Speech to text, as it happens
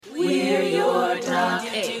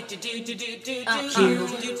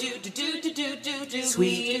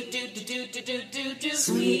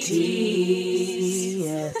Sweetie.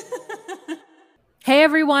 Hey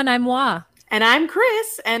everyone, I'm Wa. And I'm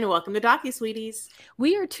Chris, and welcome to DocuSweeties.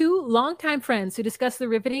 We are two longtime friends who discuss the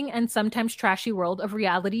riveting and sometimes trashy world of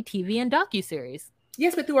reality TV and docuseries.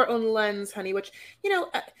 Yes, but through our own lens, honey, which,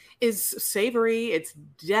 is savory. It's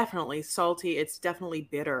definitely salty. It's definitely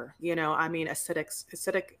bitter.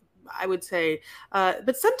 Acidic, I would say.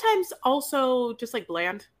 But sometimes also just like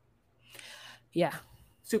bland. Yeah.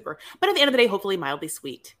 Super. But at the end of the day, hopefully mildly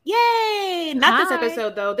sweet. Yay! Not this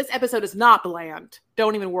episode, though. This episode is not bland.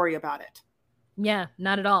 Don't even worry about it. Yeah,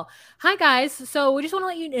 not at all. Hi, guys. So we just want to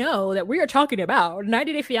let you know that we are talking about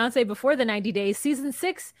 90 Day Fiancé Before the 90 Days, Season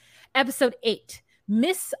 6, Episode 8,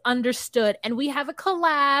 Misunderstood. And we have a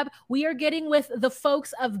collab. We are getting with the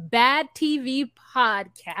folks of BadTV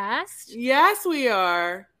Podcast. Yes, we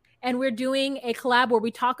are. And we're doing a collab where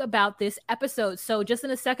we talk about this episode. So just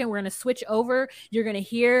in a second, we're going to switch over. You're going to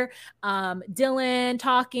hear Dylan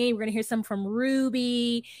talking. We're going to hear some from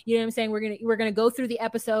Ruby. You know what I'm saying? We're going to go through the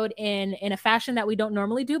episode in a fashion that we don't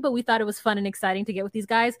normally do, but we thought it was fun and exciting to get with these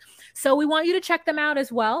guys. So we want you to check them out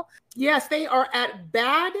as well. Yes, they are at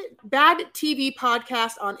BadTV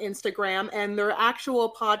Podcast on Instagram, and their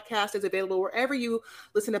actual podcast is available wherever you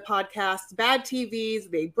listen to podcasts. Bad TVs,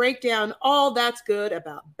 they break down all that's good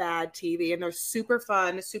about Bad TV, and they're super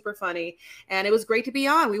fun, super funny, and it was great to be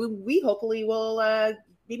on. We hopefully will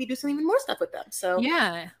maybe do some even more stuff with them. So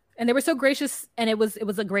yeah. And they were so gracious, and it was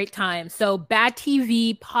a great time. So Bad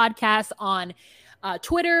TV Podcast on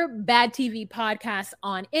Twitter, Bad TV Podcast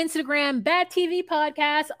on Instagram, Bad TV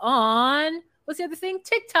Podcast on, what's the other thing?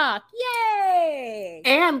 TikTok. Yay!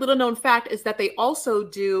 And little known fact is that they also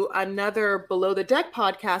do another Below the Deck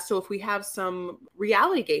podcast. So if we have some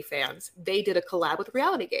reality gay fans, they did a collab with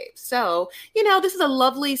Reality Gay. So, this is a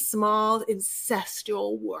lovely, small,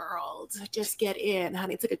 incestual world. Just get in,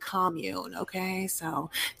 honey. It's like a commune, okay?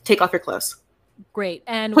 So take off your clothes. Great.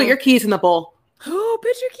 And put your keys in the bowl. Oh,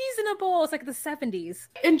 put your keys in a bowl. It's like the 70s.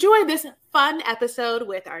 Enjoy this fun episode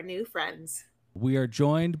with our new friends. We are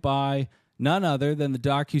joined by none other than the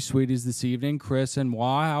DocuSweeties this evening, Chris and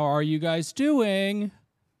Wa. How are you guys doing?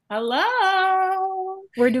 Hello.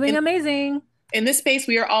 We're doing amazing. In this space,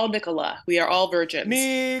 we are all Nicola. We are all virgins.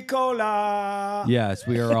 Nicola. Yes,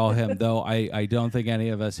 we are all him, though I don't think any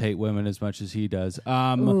of us hate women as much as he does.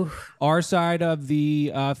 Our side of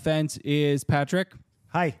the fence is Patrick.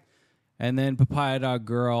 Hi. And then Papaya Dog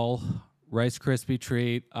Girl, Rice Krispie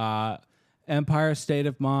Treat, Empire State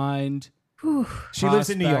of Mind. She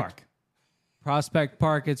lives in New York. Prospect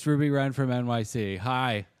Park, it's Ruby Wren from NYC.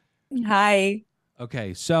 Hi. Hi.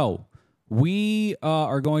 Okay, so we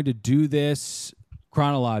are going to do this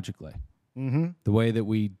chronologically. Mm-hmm. The way that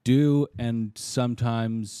we do and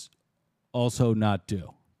sometimes also not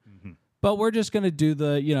do. Mm-hmm. But we're just going to do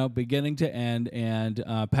the, beginning to end, and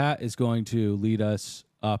Pat is going to lead us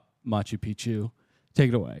up Machu Picchu. Take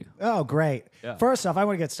it away. Oh, great. Yeah. First off, I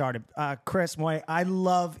want to get started. Chris, Moy, I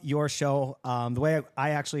love your show. The way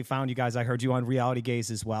I actually found you guys, I heard you on Reality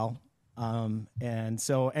Gaze as well. And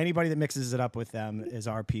so anybody that mixes it up with them is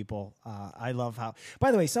our people. I love how,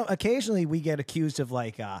 by the way, so occasionally we get accused of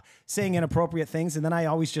saying inappropriate things. And then I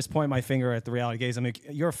always just point my finger at the Reality Gaze. I mean,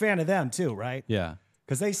 you're a fan of them too, right? Yeah.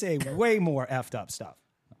 Because they say way more effed up stuff.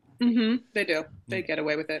 Mm-hmm. They do. They get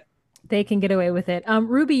away with it. They can get away with it.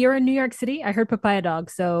 Ruby, you're in New York City. I heard Papaya Dog.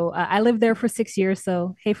 So I lived there for 6 years.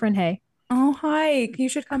 So hey, friend, hey. Oh, hi. You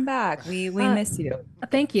should come back. We miss you.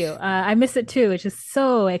 Thank you. I miss it too. It's just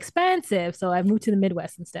so expensive. So I moved to the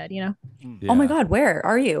Midwest instead, Yeah. Oh my God. Where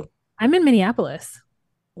are you? I'm in Minneapolis.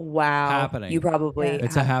 Wow. Happening. You probably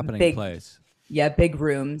It's a happening place. Yeah, big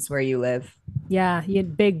rooms where you live. Yeah, you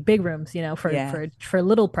had big rooms, for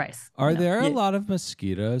little price. Are there a lot of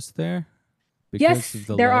mosquitoes there? Yes,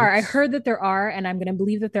 there are. I heard that there are, and I'm going to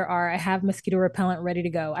believe that there are. I have mosquito repellent ready to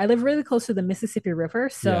go. I live really close to the Mississippi River,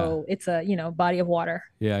 so it's a body of water.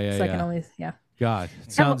 Yeah. So I can only God,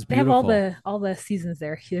 it sounds they have beautiful. all the seasons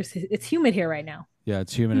there. It's humid here right now. Yeah,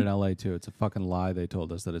 it's humid in LA too. It's a fucking lie. They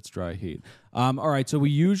told us that it's dry heat. All right, so we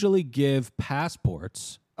usually give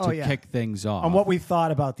passports to kick things off on what we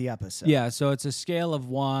thought about the episode. Yeah, so it's a scale of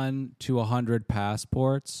 1 to 100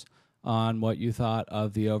 passports on what you thought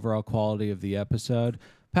of the overall quality of the episode.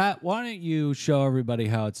 Pat, why don't you show everybody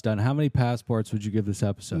how it's done? How many passports would you give this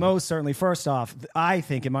episode? Most certainly. First off, I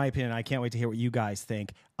think, in my opinion, I can't wait to hear what you guys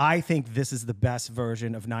think. I think this is the best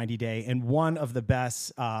version of 90 Day and one of the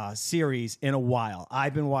best series in a while.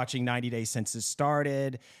 I've been watching 90 Day since it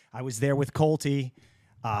started. I was there with Colty.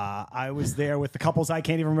 I was there with the couples. I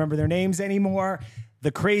can't even remember their names anymore.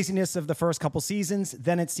 the craziness of the first couple seasons.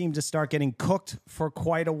 Then it seemed to start getting cooked for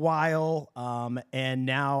quite a while. And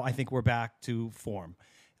now I think we're back to form.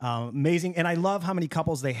 Amazing. And I love how many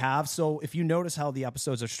couples they have. So if you notice how the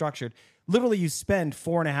episodes are structured, literally you spend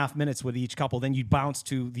 4.5 minutes with each couple, then you bounce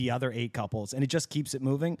to the other 8 couples, and it just keeps it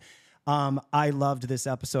moving. I loved this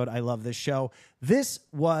episode. I love this show. This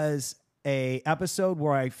was a episode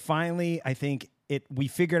where I think we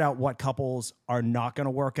figured out what couples are not going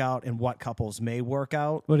to work out and what couples may work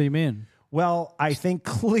out. What do you mean? Well, I think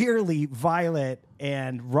clearly Violet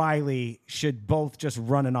and Riley should both just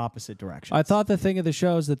run in opposite directions. I thought the thing of the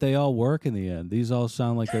show is that they all work in the end. These all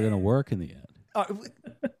sound like they're going to work in the end.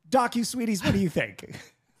 Docu-sweeties, what do you think?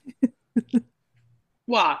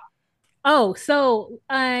 What? Oh, so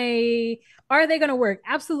are they going to work?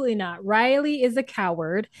 Absolutely not. Riley is a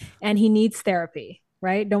coward and he needs therapy,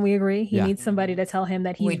 right? Don't we agree? He needs somebody to tell him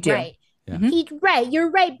that he's right. Yeah. He's right.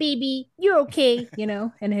 You're right, baby. You're okay. You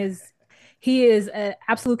know, and he is an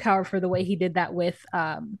absolute coward for the way he did that with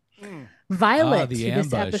Violet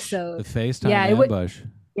this episode. The FaceTime ambush.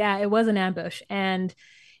 It was an ambush. And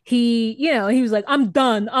he was like, I'm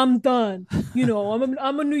done. You know,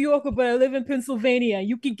 I'm a New Yorker, but I live in Pennsylvania.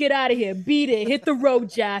 You can get out of here. Beat it. Hit the road,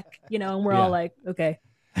 Jack. You know, and we're all like, okay.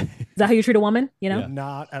 Is that how you treat a woman? You know? Yeah.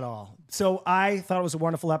 Not at all. So I thought it was a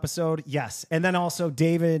wonderful episode. Yes. And then also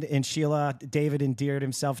David and Sheila. David endeared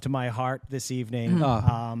himself to my heart this evening.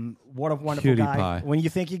 What a wonderful Cutie guy. pie. When you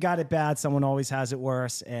think you got it bad, someone always has it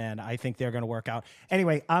worse. And I think they're going to work out.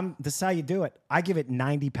 Anyway, this is how you do it. I give it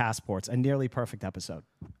 90 passports, a nearly perfect episode.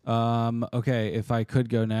 Okay. If I could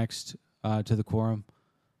go next to the quorum.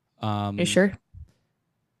 You sure?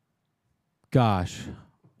 Gosh,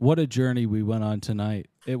 what a journey we went on tonight.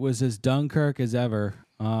 It was as Dunkirk as ever.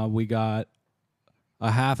 We got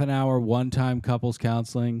a half an hour one-time couples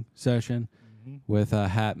counseling session with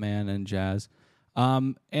Hat Man and Jazz.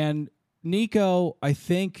 And Nico, I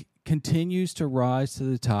think, continues to rise to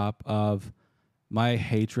the top of my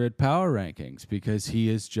hatred power rankings because he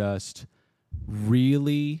is just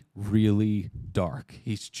really, really dark.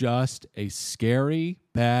 He's just a scary,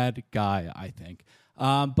 bad guy, I think.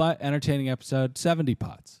 But entertaining episode, 70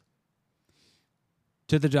 pots.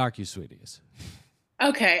 To the docu-sweeties.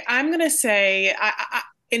 Okay, I'm going to say,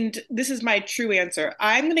 and this is my true answer,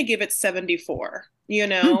 I'm going to give it 74, you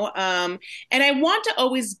know? And I want to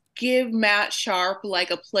always give Matt Sharp,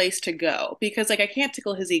 like, a place to go because, like, I can't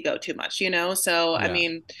tickle his ego too much, you know? So, yeah. I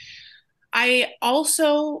mean, I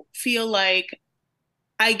also feel like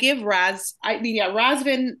I give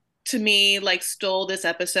Razvan, to me, like, stole this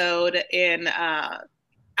episode in...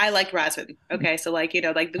 I liked Razvan. Okay, so like, you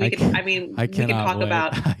know, like we can talk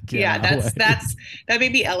about. That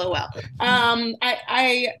made me LOL.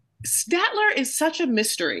 Statler is such a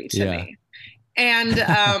mystery to me, and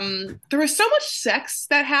there was so much sex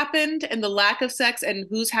that happened, and the lack of sex, and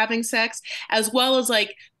who's having sex, as well as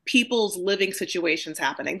like people's living situations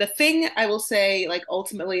happening. The thing I will say, like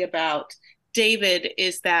ultimately about David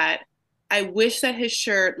is that I wish that his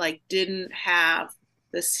shirt like didn't have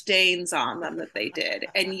the stains on them that they did.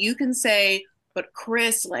 And you can say, but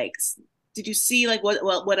Chris, like, did you see like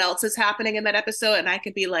what else is happening in that episode? And I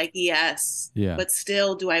could be like, yes. Yeah. But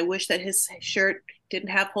still, do I wish that his shirt didn't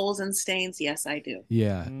have holes and stains? Yes, I do.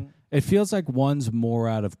 Yeah. Mm-hmm. It feels like one's more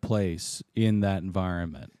out of place in that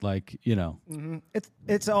environment. Like, you know. Mm-hmm.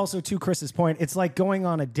 It's also, to Chris's point, it's like going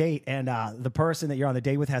on a date and the person that you're on the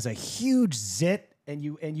date with has a huge zit. And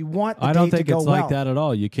you want the I don't date think to go it's well. like that at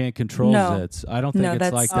all. You can't control zits. I don't think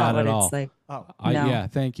it's like that at all. Like. Yeah,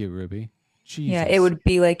 thank you, Ruby. Jesus. Yeah, it would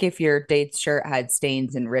be like if your date's shirt had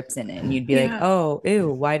stains and rips in it, and you'd be like, "Oh, ew,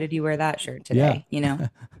 why did you wear that shirt today?" You know,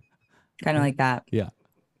 kind of like that. Yeah.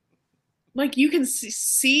 Like you can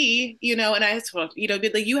see, you know, and you know,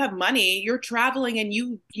 like you have money, you're traveling, and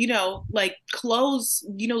you know, like clothes,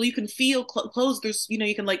 you know, you can feel clothes. There's, you know,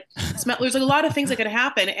 you can like smell. There's like a lot of things that can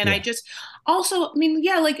happen, and I just also, I mean,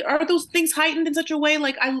 like, are those things heightened in such a way?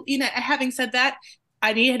 Like, you know, having said that,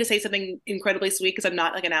 I needed to say something incredibly sweet because I'm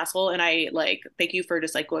not like an asshole, and I like thank you for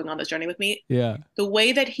just like going on this journey with me. Yeah, the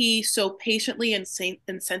way that he so patiently and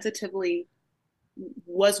sensitively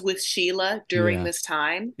was with Sheila during this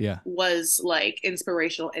time was like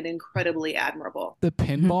inspirational and incredibly admirable. The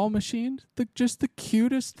pinball machine, just the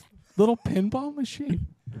cutest little pinball machine.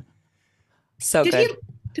 So good.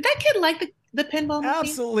 Did that kid like the pinball machine?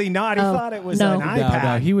 Absolutely not. He thought it was an iPad.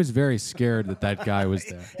 No, he was very scared that guy was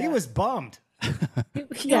there. He was bummed.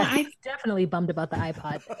 Yeah, he's definitely bummed about the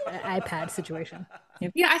iPad situation.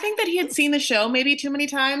 Yeah, I think that he had seen the show maybe too many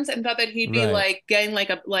times and thought that he'd be like getting like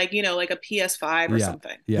a PS5 or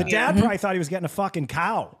something. The dad probably thought he was getting a fucking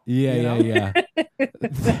cow. Yeah.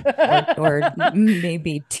 or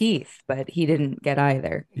maybe teeth, but he didn't get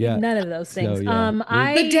either. Yeah, none of those things. So, yeah.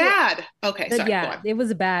 The dad. Okay, sorry. Yeah, it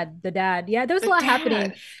was bad. The dad. Yeah, there was a lot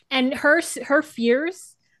happening, and her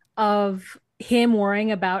fears of him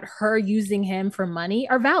worrying about her using him for money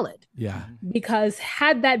are valid. Yeah, because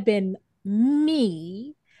had that been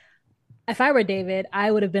me, if I were David,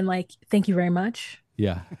 I would have been like, "Thank you very much.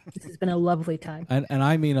 Yeah, this has been a lovely time." And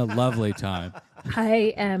I mean a lovely time.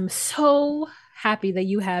 I am so happy that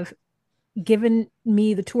you have given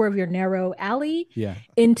me the tour of your narrow alley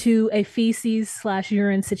into a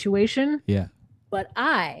feces/urine situation. Yeah. But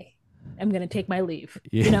I am going to take my leave.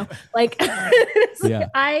 Yeah. You know, like,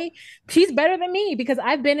 she's better than me because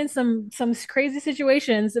I've been in some crazy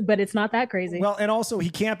situations, but it's not that crazy. Well, and also he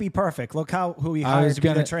can't be perfect. Look who he hired to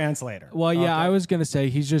be the translator. Well, yeah, I was going to say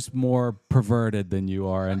he's just more perverted than you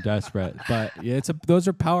are and desperate. But those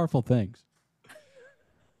are powerful things.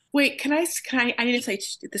 Wait, can I need to say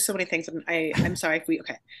there's so many things. I'm sorry if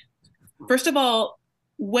okay. First of all,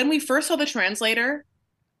 when we first saw the translator,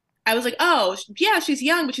 I was like, oh yeah, she's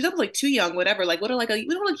young, but she's almost like too young, whatever. Like what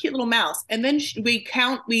a cute little mouse. And then we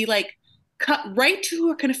cut right to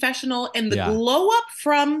her confessional and the glow up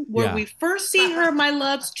from where we first see her, my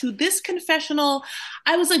loves, to this confessional.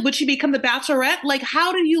 I was like, would she become the Bachelorette? Like,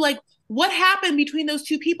 how did you what happened between those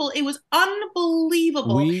two people? It was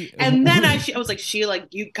unbelievable. And then I was like, Sheila,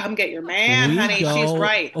 you come get your man, honey. She's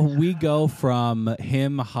right. We go from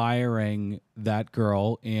him hiring that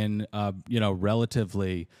girl in,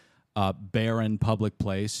 relatively barren public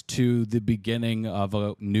place to the beginning of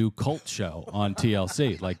a new cult show on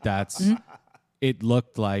TLC. Like it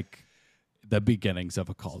looked like the beginnings of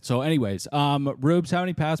a cult. So anyways, Rubes, how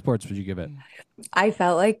many passports would you give it? I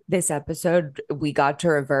felt like this episode, we got to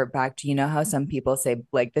revert back to, how some people say,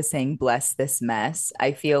 like the saying, bless this mess.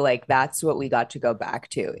 I feel like that's what we got to go back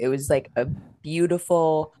to. It was like a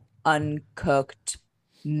beautiful, uncooked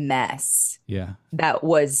mess. Yeah. That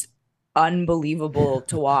was unbelievable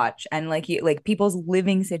to watch. And like people's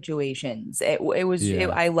living situations. It was,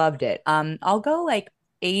 I loved it. I'll go like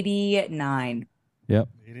 89. Yep.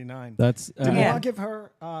 89. That's did I give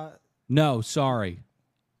her no, sorry.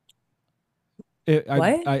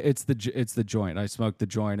 It's the joint. I smoked the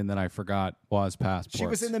joint and then I forgot Waz passport. She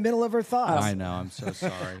was in the middle of her thoughts. I know. I'm so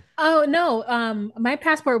sorry. Oh no. My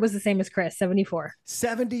passport was the same as Chris, 74.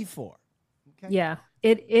 74. Okay. Yeah.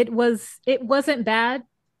 It wasn't bad,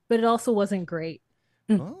 but it also wasn't great.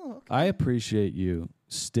 Oh, okay. I appreciate you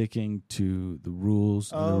sticking to the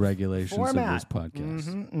rules and the regulations of this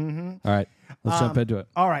podcast. All right, let's jump into it.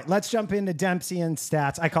 All right, let's jump into Dempsey and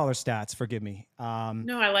Stats. I call her Stats. Forgive me.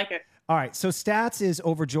 No, I like it. All right, so Stats is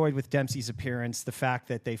overjoyed with Dempsey's appearance, the fact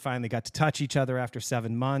that they finally got to touch each other after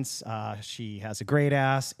 7 months. She has a great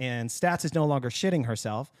ass, and Stats is no longer shitting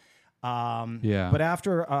herself. But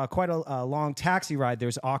after quite a long taxi ride,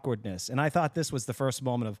 there's awkwardness. And I thought this was the first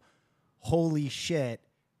moment of, holy shit,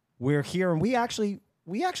 we're here, and we actually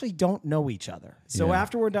don't know each other. So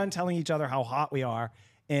after we're done telling each other how hot we are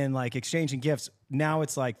and like exchanging gifts, now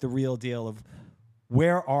it's like the real deal of,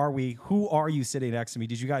 where are we? Who are you sitting next to me?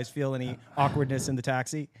 Did you guys feel any awkwardness in the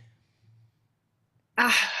taxi?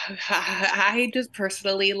 I just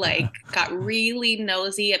personally got really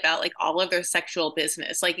nosy about all of their sexual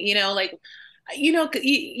business. You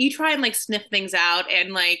try and sniff things out,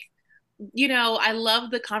 and I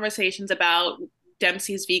love the conversations about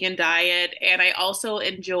Dempsey's vegan diet, and I also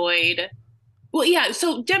enjoyed. Well, yeah.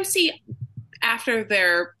 So Dempsey, after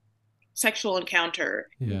their sexual encounter,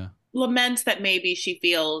 laments that maybe she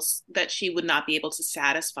feels that she would not be able to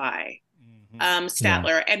satisfy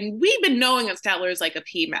Statler. And we've been knowing that Statler is like a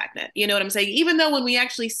pee magnet. You know what I'm saying? Even though when we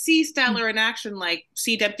actually see Statler in action,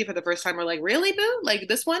 see Dempsey for the first time, we're like, really, boo?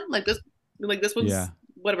 This one? This one's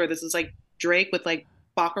whatever. This is Drake with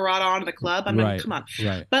Baccarat on in the club. I mean, come on.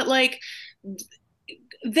 Right. But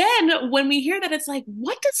then when we hear that, it's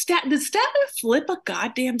what does Statler flip a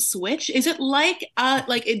goddamn switch? Is it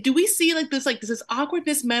do we see this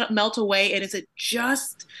awkwardness melt away, and is it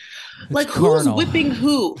just who's carnal. whipping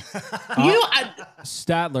who?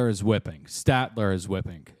 Statler is whipping.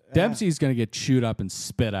 Dempsey's gonna get chewed up and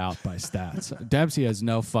spit out by Stats. Dempsey has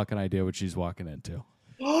no fucking idea what she's walking into.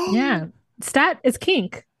 Yeah, Stat is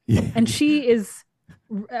kink, and she is.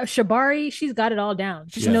 Shabari, she's got it all down.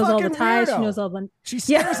 She knows all the ties. Weirdo. She knows all the. She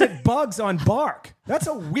stares at bugs on bark. That's a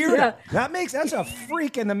weirdo. Yeah. That's a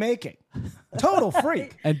freak in the making. Total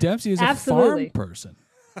freak. And Dempsey is a farm person.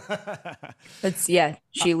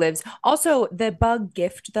 She lives. Also, the bug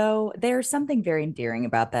gift, though, there's something very endearing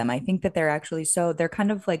about them. I think that they're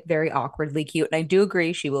kind of like very awkwardly cute. And I do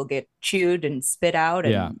agree she will get chewed and spit out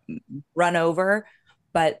and run over,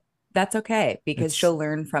 but that's okay because she'll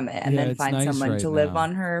learn from it and then find someone to live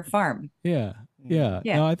on her farm. Yeah.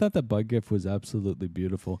 No, I thought the bug gift was absolutely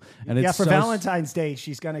beautiful. And it's for Valentine's Day,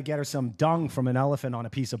 she's gonna get her some dung from an elephant on a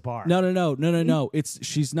piece of bark. No.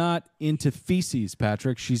 She's not into feces,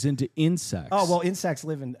 Patrick. She's into insects. Oh well, insects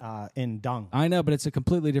live in dung. I know, but it's a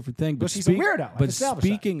completely different thing. But she's a weirdo. But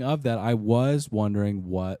speaking of that, I was wondering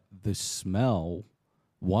what the smell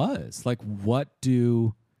was. Like, what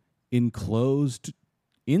do enclosed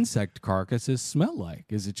insect carcasses smell like?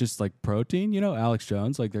 Is it just like protein? You know, Alex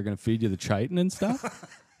Jones, like they're going to feed you the chitin and stuff?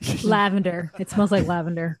 Lavender. It smells like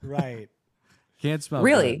lavender. Right. Can't smell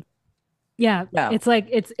really good. Yeah. It's like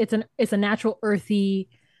it's a natural earthy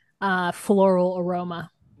floral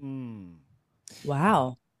aroma.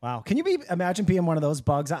 Wow. Can you imagine being one of those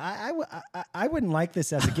bugs? I wouldn't like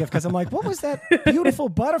this as a gift because I'm like, what was that beautiful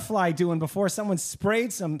butterfly doing before someone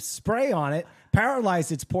sprayed some spray on it,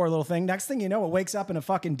 paralyzed its poor little thing? Next thing you know, it wakes up in a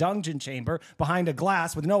fucking dungeon chamber behind a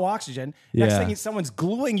glass with no oxygen. Next thing, someone's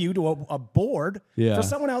gluing you to a board for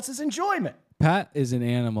someone else's enjoyment. Pat is an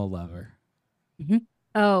animal lover. Mm-hmm.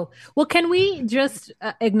 Oh, well, can we just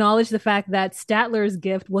acknowledge the fact that Statler's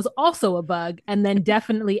gift was also a bug and then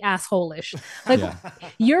definitely asshole-ish? Like,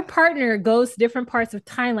 your partner goes to different parts of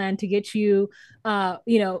Thailand to get you,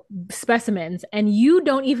 specimens, and you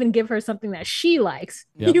don't even give her something that she likes.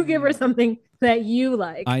 Yep. You give her something that you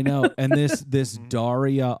like. I know. And this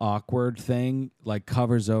Daria awkward thing, like,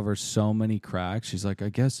 covers over so many cracks. She's like, I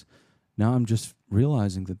guess now I'm just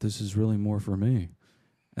realizing that this is really more for me.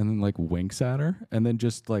 And then like winks at her and then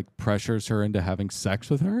just like pressures her into having sex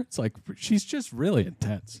with her. It's like, she's just really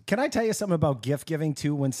intense. Can I tell you something about gift giving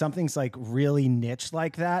too? When something's like really niche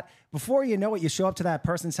like that, before you know it, you show up to that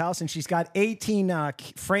person's house and she's got 18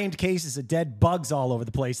 framed cases of dead bugs all over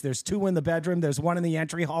the place. There's 2 in the bedroom. There's 1 in the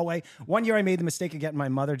entry hallway. One year I made the mistake of getting my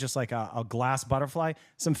mother just like a glass butterfly.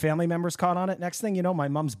 Some family members caught on it. Next thing you know, my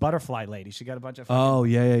mom's butterfly lady. She got a bunch of... Oh,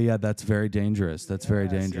 yeah. That's very dangerous. That's very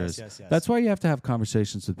dangerous. Yes. That's why you have to have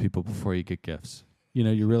conversations with people before you get gifts. You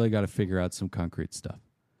know, you really got to figure out some concrete stuff.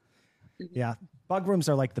 Yeah. Bug rooms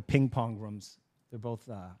are like the ping pong rooms. They're both...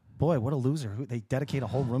 Boy, what a loser. They dedicate a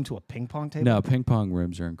whole room to a ping pong table? No, ping pong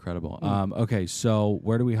rooms are incredible. Okay, so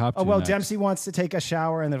where do we hop to next? Dempsey wants to take a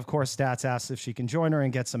shower, and then, of course, Stats asks if she can join her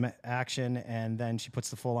and get some action, and then she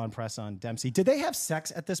puts the full-on press on Dempsey. Did they have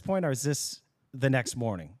sex at this point, or is this the next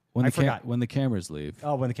morning? I forgot. When the cameras leave.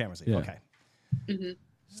 Oh, when the cameras leave. Yeah. Okay. Mm-hmm.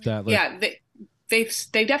 Statler. Yeah,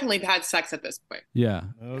 they definitely had sex at this point. Yeah.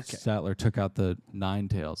 Okay. Statler took out the 9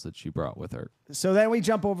 tails that she brought with her. So then we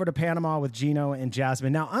jump over to Panama with Gino and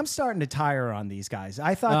Jasmine. Now I'm starting to tire on these guys.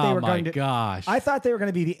 I thought they were going to. Gosh. I thought they were going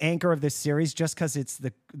to be the anchor of this series just because it's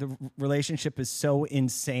the relationship is so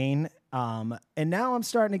insane. And now I'm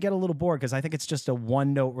starting to get a little bored because I think it's just a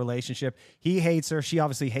one-note relationship. He hates her. She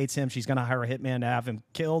obviously hates him. She's going to hire a hitman to have him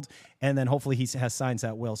killed, and then hopefully he has signs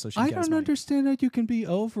at will so she can get his money. I don't understand how you can be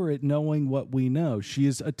over it knowing what we know. She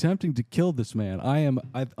is attempting to kill this man. I'm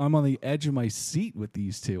on the edge of my seat with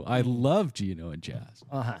these two. I love Gino and Jazz.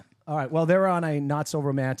 All right. Well, they're on a not so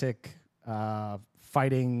romantic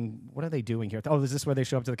fighting. What are they doing here? Oh, is this where they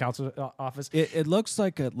show up to the council office? It looks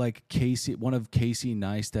like one of Casey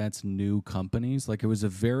Neistat's new companies. Like, it was a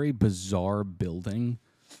very bizarre building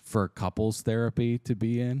for couples therapy to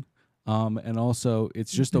be in. And also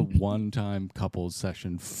it's just a one-time couples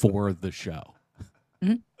session for the show.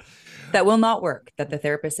 Mm-hmm. That will not work. That the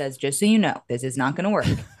therapist says, just so you know, this is not going to work.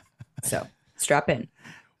 So strap in.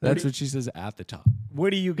 That's what she says at the top. What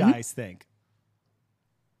do you guys think?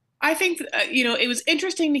 I think, it was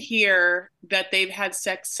interesting to heir that they've had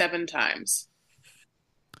sex 7 times.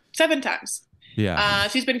 7 times. Yeah.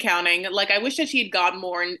 She's been counting. Like, I wish that she had gone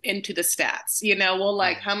more into the stats,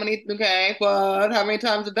 how many, how many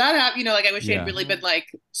times did that happen? I wish she had really been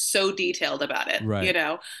so detailed about it, right.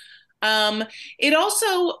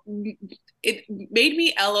 It made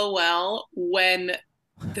me LOL when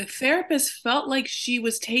the therapist felt like she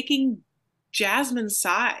was taking Jasmine's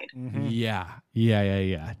side. Mm-hmm.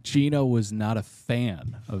 Yeah. Gino was not a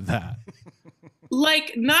fan of that.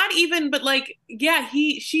 Not even, but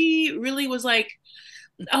she really was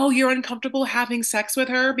oh, you're uncomfortable having sex with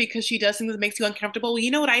her because she does things that makes you uncomfortable. Well,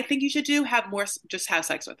 you know what I think you should do? Just have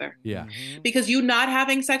sex with her. Yeah. Because you not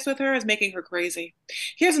having sex with her is making her crazy.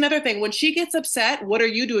 Here's another thing. When she gets upset, what are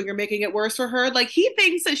you doing? You're making it worse for her. Like, he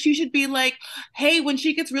thinks that she should be like, hey, when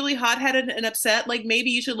she gets really hot-headed and upset, like,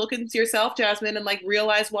 maybe you should look into yourself, Jasmine, and like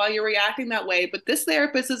realize why you're reacting that way. But this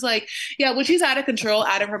therapist is like, yeah, when she's out of control,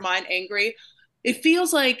 out of her mind, angry, it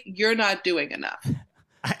feels like you're not doing enough.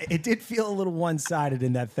 It did feel a little one-sided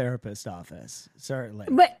in that therapist office, certainly.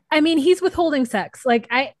 But I mean, he's withholding sex. Like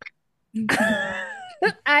I don't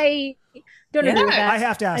agree with that. I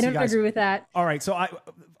have to ask you guys. I don't agree with that. All right, so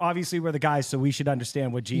obviously we're the guys, so we should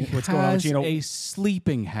understand what's going on with Gino. A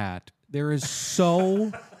sleeping hat. There is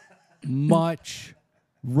so much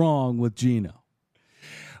wrong with Gino.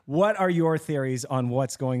 What are your theories on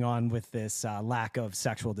what's going on with this lack of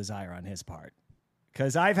sexual desire on his part?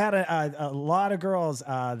 Because I've had a lot of girls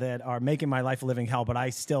that are making my life a living hell, but I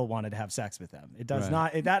still wanted to have sex with them. It does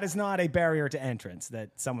not. That is not a barrier to entrance that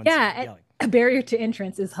someone's yelling. A barrier to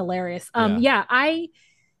entrance is hilarious.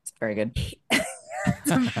 It's very good.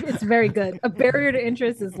 It's very good. A barrier to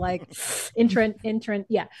entrance is like entrant.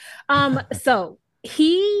 Yeah. So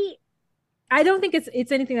I don't think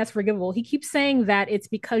it's anything that's forgivable. He keeps saying that it's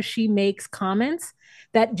because she makes comments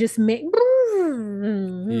that just make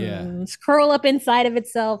curl up inside of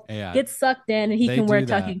itself, get sucked in, and he can wear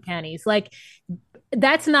tucking panties. Like,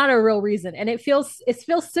 that's not a real reason. And it feels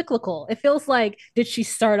cyclical. It feels like, did she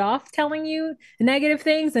start off telling you negative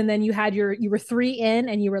things, and then you were 3 in,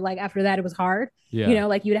 and you were like, after that it was hard. Yeah. You know,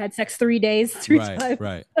 like you'd had sex 3 days, three times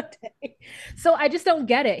a day. So I just don't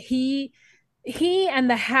get it. He and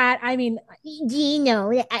the hat, I mean,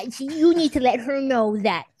 Gino, you need to let her know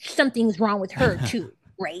that something's wrong with her too,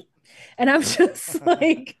 right? And I'm just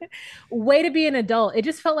like, way to be an adult. It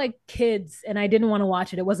just felt like kids, and I didn't want to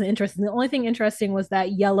watch it. It wasn't interesting. The only thing interesting was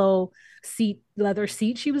that yellow leather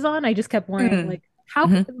seat she was on. I just kept wondering, like, how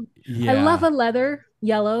I love a leather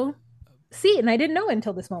yellow seat, and I didn't know it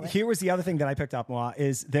until this moment. Here was the other thing that I picked up on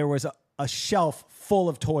is there was a shelf full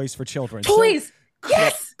of toys for children. Toys! So,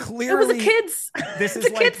 yes, clearly, it was a kid's. This is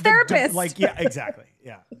a kid's therapist. Yeah, exactly.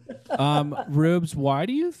 Yeah. Rubes, why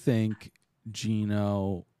do you think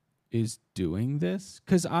Gino is doing this?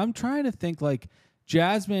 Because I'm trying to think. Like,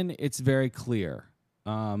 Jasmine, it's very clear.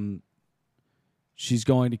 She's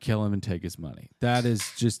going to kill him and take his money. That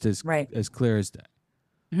is just as clear as day.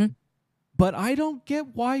 Mm-hmm. But I don't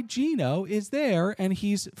get why Gino is there and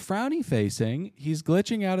he's frowny facing. He's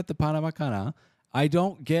glitching out at the Panama Canal. I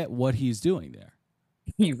don't get what he's doing there.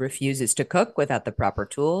 He refuses to cook without the proper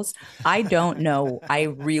tools. I don't know. I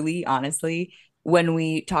really, honestly, when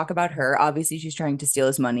we talk about her, obviously she's trying to steal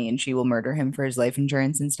his money and she will murder him for his life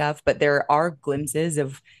insurance and stuff. But there are glimpses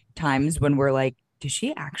of times when we're like, does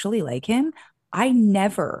she actually like him? I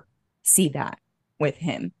never see that with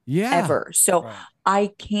him ever. So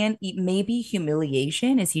I can't eat. Maybe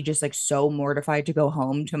humiliation. Is he just like so mortified to go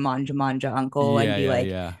home to Manja uncle and be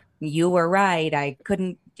like, you were right. I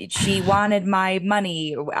couldn't. She wanted my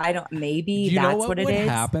money. I don't. Maybe that's what it is. What would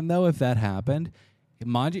happen though if that happened?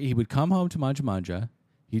 He would come home to Manja.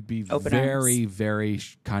 He'd be very, very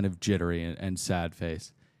kind of jittery and sad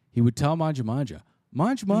face. He would tell Manja.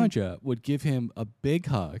 Manja would give him a big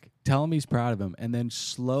hug, tell him he's proud of him, and then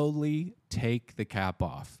slowly take the cap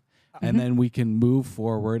off. And then we can move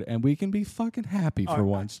forward and we can be fucking happy for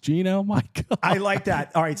once. Gino, my God. I like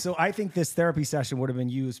that. All right. So I think this therapy session would have been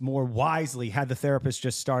used more wisely had the therapist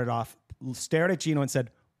just started off, stared at Gino and said,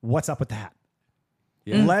 what's up with the hat?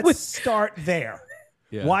 Yeah. Let's start there.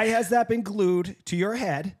 Yeah. Why has that been glued to your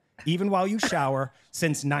head, even while you shower,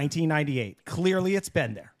 since 1998? Clearly it's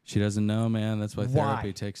been there. She doesn't know, man. That's why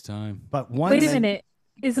therapy takes time. But wait a minute.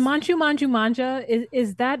 Is Manja,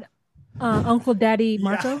 is that Uncle Daddy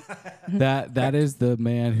Marco? Yeah. That is the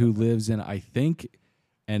man who lives in, I think,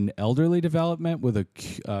 an elderly development with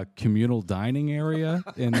a communal dining area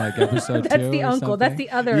in like episode 2. That's the uncle. That's the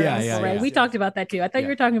other uncle, right? We talked about that too. I thought you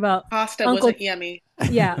were talking about pasta wasn't yummy.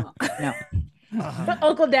 Yeah. No.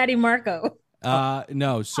 Uncle Daddy Marco.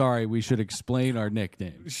 No, sorry. We should explain our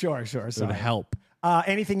nickname. Sure. It would help.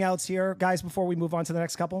 Anything else here, guys, before we move on to the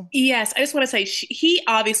next couple? Yes, I just want to say he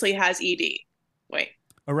obviously has ED. Wait.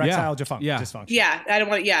 Erectile dysfunction. Yeah, I don't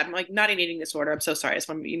want. Yeah, I'm like not an eating disorder. I'm so sorry.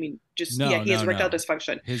 He has erectile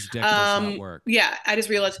dysfunction. His dick does not work. Yeah, I just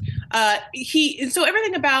realized. So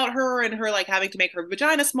everything about her and her like having to make her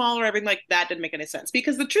vagina smaller, everything like that didn't make any sense.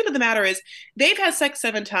 Because the truth of the matter is, they've had sex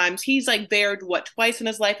 7 times. He's like there twice in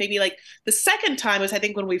his life. Maybe like the second time was I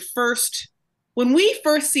think when we first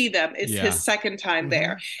see them is his second time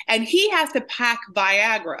there, and he has to pack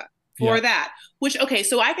Viagra. for that. Which, okay,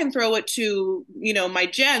 so I can throw it to, you know, my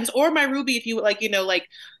Jens or my Ruby if you like, you know, like,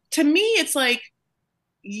 to me, it's like,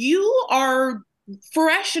 you are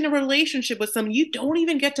fresh in a relationship with someone, you don't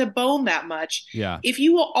even get to bone that much. Yeah. If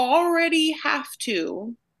you already have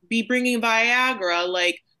to be bringing Viagra,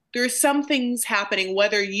 like, there's some things happening,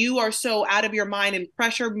 whether you are so out of your mind in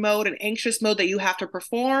pressure mode and anxious mode that you have to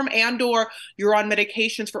perform, and or you're on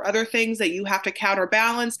medications for other things that you have to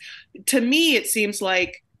counterbalance. To me, it seems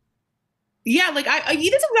like, yeah, like he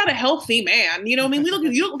doesn't not a healthy man. You know, I mean, you don't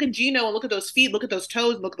look at Gino and look at those feet, look at those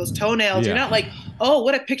toes, look at those toenails. You're not like, oh,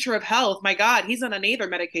 what a picture of health. My God, he's on either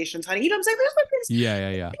medications, honey. You know what I'm saying? There's like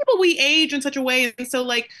these people, we age in such a way, and so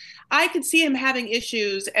like I could see him having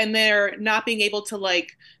issues, and they're not being able to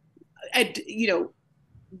like, you know,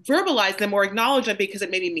 verbalize them or acknowledge them because it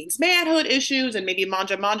maybe means manhood issues, and maybe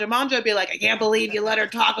Manja be like, I can't believe you let her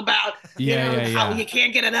talk about how you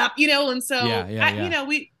can't get it up, you know, and so you know,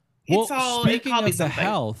 speaking of the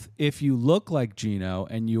health, if you look like Gino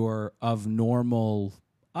and you're of normal,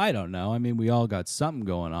 I don't know, I mean, we all got something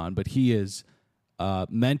going on, but he is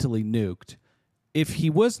mentally nuked. If he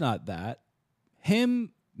was not that,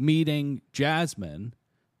 him meeting Jasmine,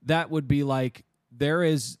 that would be like,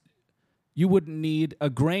 you wouldn't need a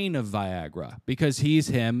grain of Viagra because he's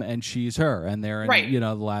him and she's her, and they're in, you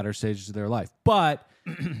know, the latter stages of their life. But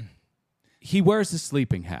he wears the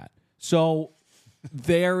sleeping hat. So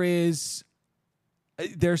there's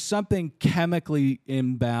something chemically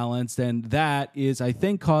imbalanced, and that is, I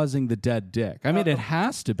think, causing the dead dick. I mean, it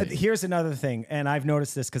has to be. Here's another thing, and I've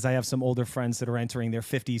noticed this because I have some older friends that are entering their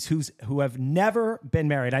 50s who have never been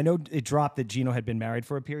married. I know it dropped that Gino had been married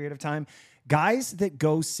for a period of time. Guys that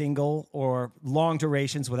go single or long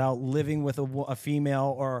durations without living with a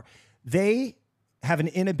female, or they have an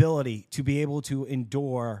inability to be able to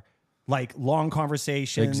endure like long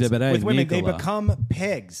conversations with women. They become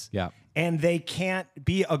pigs. Yeah. And they can't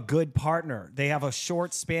be a good partner. They have a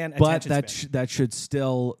short span attention span. That should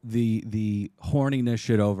still, the horniness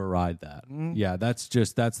should override that. Yeah, that's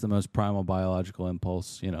the most primal biological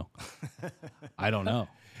impulse, you know. I don't know.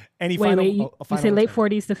 You say late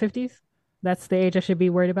 40s to 50s? That's the age I should be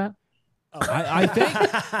worried about? I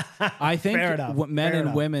think men and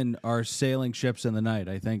enough. women are sailing ships in the night.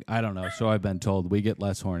 I don't know. So I've been told. We get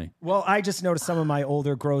less horny. Well, I just noticed some of my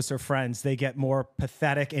older, grosser friends, they get more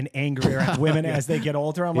pathetic and angrier at women as they get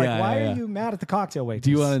older. I'm like, why are you mad at the cocktail waitress? Do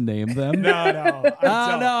you want to name them? No.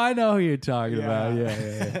 I know who you're talking about.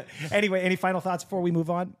 Yeah. Anyway, any final thoughts before we move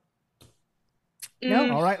on?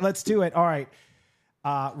 No. All right, let's do it. All right.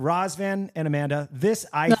 Razvan and Amanda, this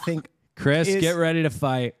I think... Chris, get ready to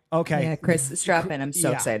fight. Okay. Yeah, Chris, strap in. I'm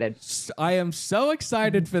so excited. I am so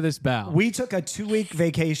excited for this bout. We took a 2-week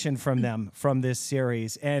vacation from them from this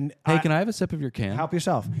series. And hey, can I have a sip of your can? Help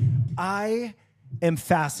yourself. I am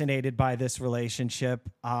fascinated by this relationship.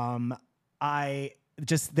 I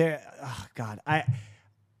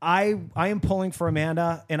am pulling for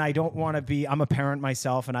Amanda, and I don't want to be. I'm a parent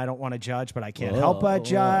myself, and I don't want to judge, but I can't help but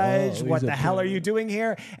judge. What the hell are you doing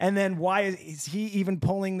here? And then why is he even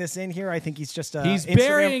pulling this in here? I think he's just he's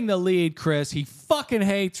burying the lead, Chris. He fucking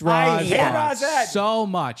hates Roz. I hate Rozette so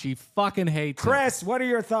much. He fucking hates Chris, what are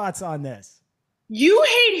your thoughts on this? You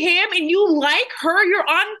hate him and you like her. You're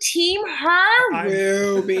on team her,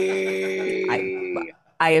 Ruby.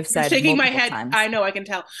 I have said shaking my head. Times. I know, I can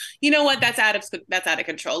tell. You know what? That's out of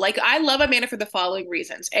control. Like, I love Amanda for the following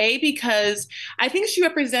reasons. A, because I think she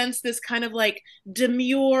represents this kind of like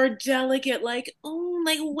demure, delicate, like, oh,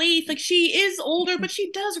 like waif. Like, she is older, but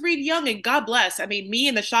she does read young, and God bless. I mean, me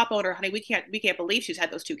and the shop owner, honey, we can't believe she's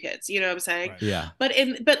had those 2 kids. You know what I'm saying? Right. Yeah.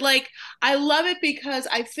 But like, I love it because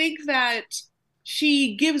I think that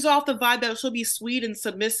she gives off the vibe that she'll be sweet and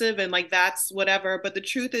submissive and like that's whatever. But the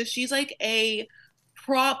truth is, she's like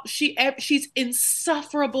she's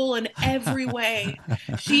insufferable in every way.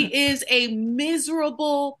 She is a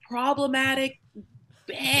miserable, problematic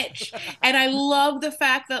bitch. And I love the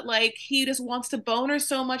fact that like he just wants to bone her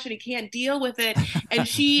so much and he can't deal with it. And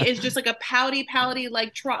she is just like a pouty,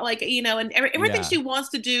 like you know, and everything she wants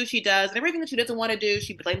to do, she does. And everything that she doesn't want to do,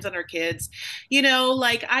 she blames on her kids. You know,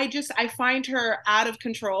 like I find her out of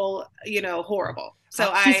control, you know, horrible.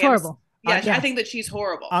 So she's horrible. Yeah, I think that she's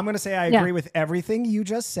horrible. I'm going to say I agree with everything you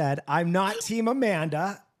just said. I'm not Team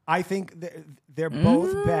Amanda. I think they're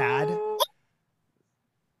both bad.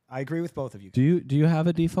 I agree with both of you. Do you have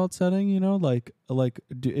a default setting? You know,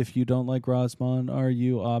 if you don't like Rosman, are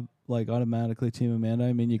you automatically Team Amanda?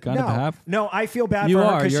 I mean, you kind of have. No, I feel bad for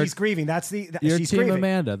her because she's grieving. You're she's Team grieving.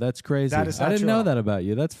 Amanda. That's crazy. That is I didn't know that about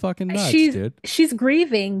you. That's fucking nuts, dude. She's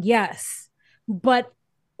grieving, yes, but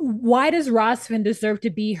why does Rosman deserve to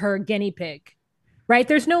be her guinea pig? right?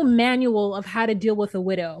 There's no manual of how to deal with a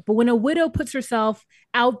widow. But when a widow puts herself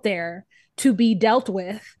out there to be dealt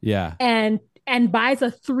with, Yeah. and buys a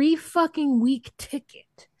 3 fucking week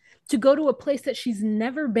ticket to go to a place that she's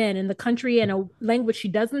never been in the country and a language she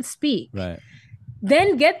doesn't speak. Right.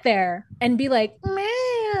 Then get there and be like,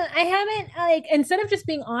 man, I haven't, like, instead of just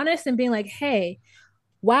being honest and being like, hey,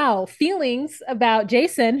 wow, feelings about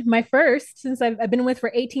Jason, my first, since I've been with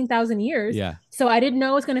for 18,000 years. Yeah. So I didn't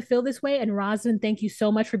know I was going to feel this way. And Roslyn, thank you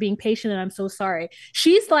so much for being patient. And I'm so sorry.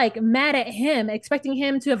 She's like mad at him, expecting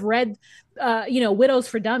him to have read, Widows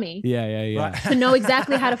for Dummy. Yeah. To know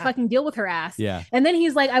exactly how to fucking deal with her ass. Yeah. And then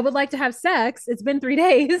he's like, I would like to have sex. It's been 3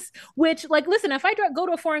 days, which, like, listen, if I go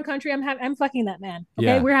to a foreign country, I'm fucking that man. Okay.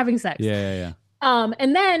 Yeah. We're having sex. Yeah.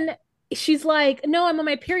 And then she's like, no, I'm on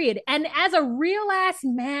my period. And as a real ass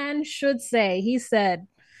man should say, he said,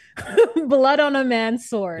 blood on a man's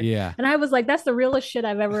sword. Yeah. And I was like, that's the realest shit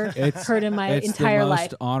I've ever heard in my entire life. It's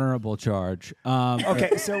the most honorable charge.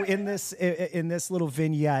 Okay, so in this little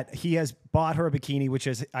vignette, he has bought her a bikini, which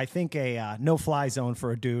is, I think, a no-fly zone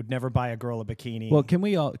for a dude. Never buy a girl a bikini. Well, can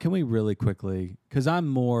we really quickly, because I'm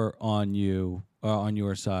more on you, on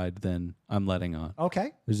your side than I'm letting on.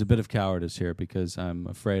 Okay. There's a bit of cowardice here because I'm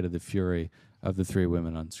afraid of the fury of the 3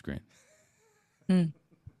 women on screen.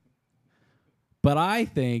 But I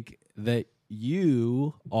think that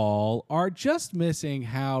you all are just missing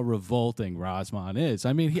how revolting Rosman is.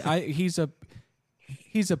 I mean, he's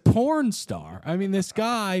a porn star. I mean, this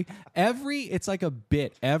guy, it's like a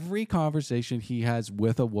bit. Every conversation he has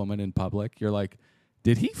with a woman in public, you're like,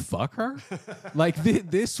 did he fuck her? Like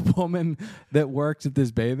this woman that works at this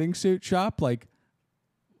bathing suit shop, like,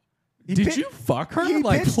 did you fuck her? He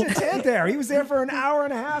Like, pitched a tent there. He was there for an hour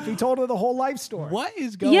and a half. He told her the whole life story. what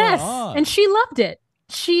is going yes, on? and she loved it.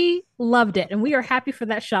 She loved it, and we are happy for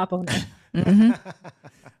that shop owner.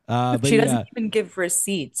 She doesn't even give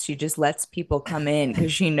receipts. She just lets people come in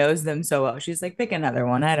because she knows them so well. She's like, pick another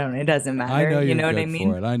one. It doesn't matter. I know you you're know what I good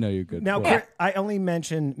mean? for it. I know you're good Now, for it. I only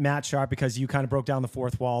mentioned Matt Sharp because you kind of broke down the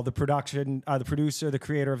fourth wall. The producer, the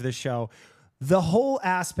creator of this show. The whole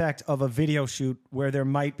aspect of a video shoot where there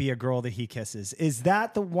might be a girl that he kisses, is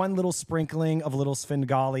that the one little sprinkling of a little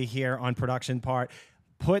Svengali here on production part?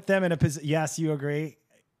 Put them in a position. Yes, you agree.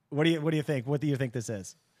 What do you think? What do you think this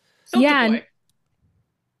is? Yeah.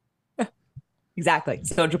 Exactly.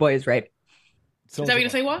 Soldier Boy is right. Is that what you're going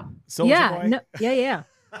to say, what? Soldier Yeah. Boy? No, yeah.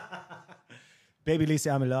 Baby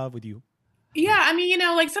Lisa, I'm in love with you. Yeah, I mean,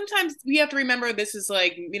 like sometimes we have to remember this is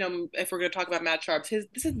like, if we're going to talk about Matt Sharp,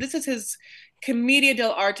 this is his Commedia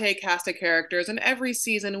dell'arte cast of characters, and every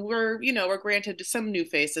season we're granted to some new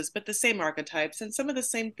faces, but the same archetypes and some of the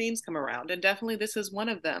same themes come around, and definitely this is one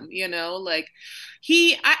of them. Like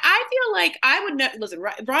I feel like I would listen.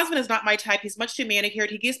 Rosman is not my type. He's much too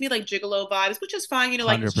manicured. He gives me like gigolo vibes, which is fine.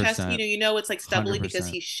 Like his chest, it's like stubbly 100%. because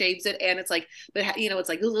he shaves it, and it's like, it's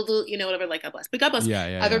like whatever. Like God bless, but God bless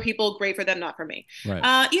other people. Great for them, not for me.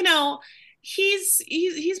 Right.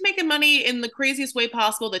 He's making money in the craziest way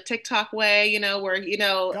possible, the TikTok way, where I don't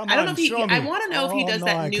know if I want to know if he does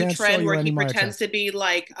that new trend where he pretends to be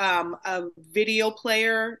like a video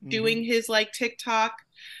player doing his like TikTok.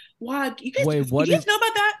 Wow, you guys know about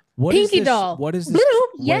that? What Pinky is this? doll. What is this? Woo,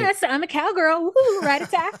 yes, I'm a cowgirl. Woo, right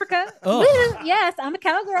to Africa. Woo, yes, I'm a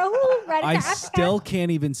cowgirl. Woo, right to Africa. I still can't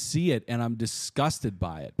even see it, and I'm disgusted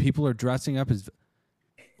by it. People are dressing up as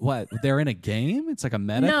what? They're in a game? It's like a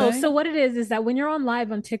meta thing? So what it is that when you're on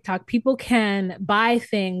live on TikTok, people can buy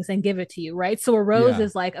things and give it to you, right? So a rose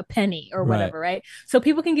is like a penny or whatever, right? So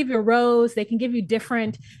people can give you a rose, they can give you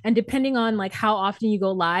different, and depending on like how often you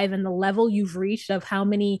go live and the level you've reached of how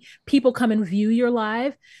many people come and view your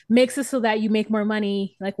live makes it so that you make more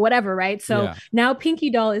money, like whatever, right? So now Pinky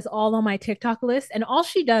Doll is all on my TikTok list, and all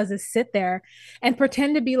she does is sit there and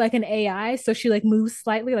pretend to be like an AI. So she like moves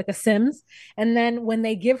slightly like a Sims, and then when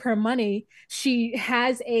they give her money, she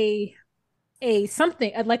has a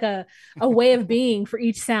something like a way of being for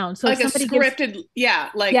each sound. So like a scripted,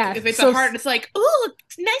 if it's a heart, it's like, oh,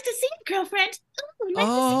 nice to see you, girlfriend. Ooh, nice to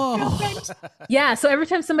see you, girlfriend. Yeah. So every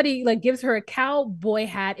time somebody like gives her a cowboy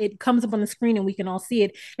hat, it comes up on the screen and we can all see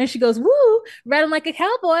it. And she goes, woo, riding like a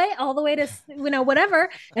cowboy all the way to,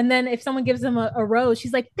 whatever. And then if someone gives them a rose,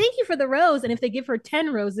 she's like, thank you for the rose. And if they give her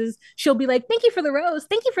 10 roses, she'll be like, thank you for the rose.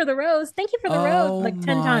 Thank you for the rose. Thank you for the rose. Like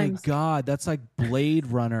 10 times. Oh my God. That's like Blade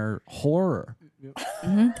Runner horror.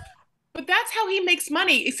 Mm-hmm. But that's how he makes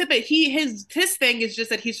money, except that his thing is just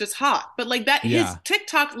that he's just hot. But like that, his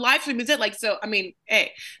TikTok live stream is it. Like, so, I mean, I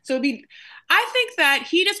think that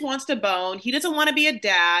he just wants to bone. He doesn't want to be a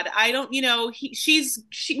dad. I don't,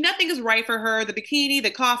 nothing is right for her. The bikini,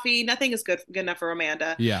 the coffee, nothing is good enough for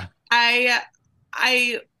Amanda. Yeah.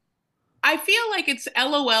 I feel like it's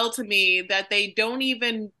LOL to me that they don't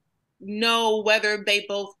even know whether they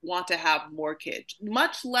both want to have more kids,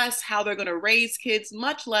 much less how they're going to raise kids,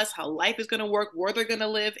 much less how life is going to work, where they're going to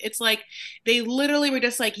live. It's like they literally were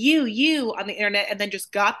just like you on the internet and then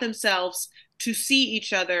just got themselves to see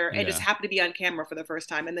each other and just happen to be on camera for the first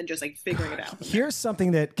time and then just like figuring it out. Here's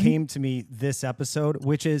something that came to me this episode,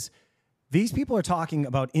 which is these people are talking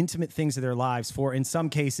about intimate things of their lives for, in some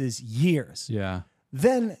cases, years. Yeah.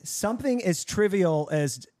 Then something as trivial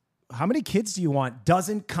as how many kids do you want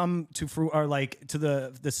doesn't come to fruit or like to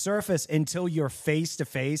the surface until you're face to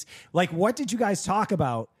face. Like, what did you guys talk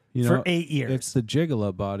about for 8 years? It's the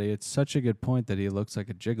gigolo body. It's such a good point that he looks like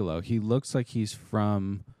a gigolo. He looks like he's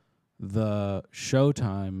from the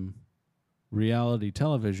Showtime reality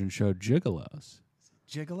television show Gigolos.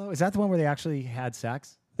 Gigolo? Is that the one where they actually had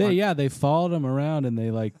sex? They followed him around and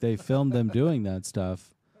they filmed them doing that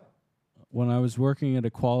stuff. When I was working at a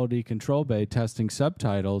quality control bay testing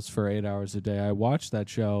subtitles for 8 hours a day, I watched that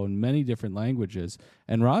show in many different languages,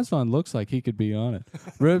 and Razvan looks like he could be on it.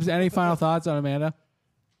 Rubes, any final thoughts on Amanda?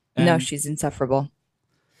 No, she's insufferable.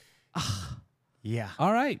 Yeah.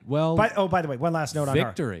 All right. Well, by the way, one last note on her.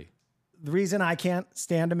 victory. The reason I can't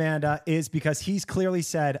stand Amanda is because he's clearly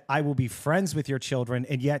said, I will be friends with your children,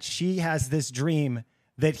 and yet she has this dream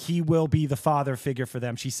that he will be the father figure for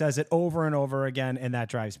them. She says it over and over again, and that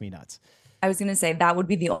drives me nuts. I was going to say that would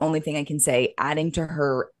be the only thing I can say, adding to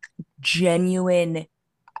her genuine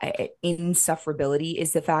insufferability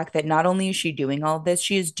is the fact that not only is she doing all of this,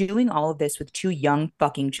 she is doing all of this with 2 young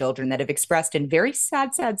fucking children that have expressed in very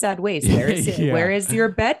sad ways. Where is your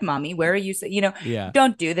bed, mommy? Where are you?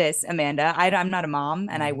 Don't do this, Amanda. I'm not a mom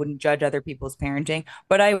and I wouldn't judge other people's parenting,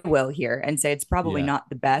 but I will here and say it's probably not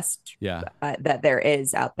the best that there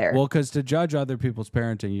is out there. Well, because to judge other people's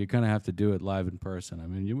parenting, you kind of have to do it live in person. I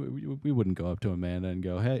mean, we wouldn't go up to Amanda and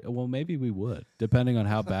go, hey, well, maybe we would, depending on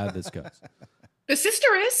how bad this goes. The sister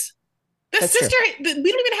is. We don't even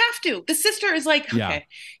have to. The sister is like, okay,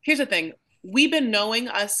 here's the thing. We've been knowing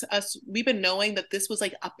we've been knowing that this was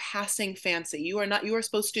like a passing fancy. You are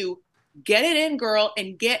supposed to get it in, girl,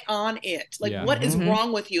 and get on it. Like, what is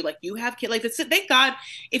wrong with you? Like, you have kids. Like, thank God.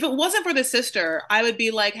 If it wasn't for the sister, I would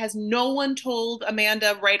be like, has no one told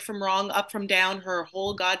Amanda right from wrong, up from down, her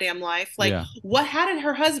whole goddamn life? Like, what? How did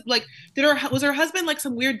her husband? Like, was her husband like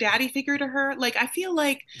some weird daddy figure to her? Like, I feel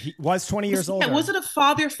like he was 20 years old. Was it a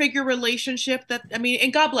father figure relationship? That, I mean,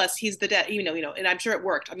 and God bless, he's the dad. And I'm sure it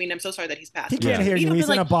worked. I mean, I'm so sorry that he's passed. He can't hear you. He's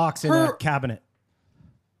in a box in a cabinet.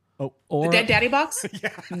 Oh, or the dead daddy box?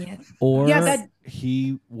 Or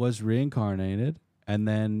he was reincarnated and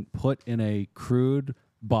then put in a crude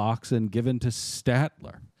box and given to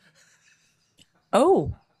Statler.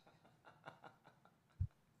 Oh.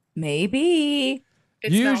 Maybe.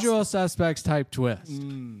 Usual suspects type twist.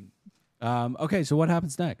 Okay, so what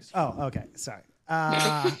happens next? Oh, okay. Sorry.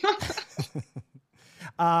 I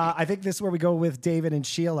think this is where we go with David and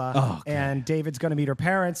Sheila. Oh, okay. And David's going to meet her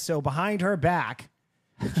parents. So behind her back,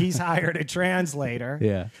 he's hired a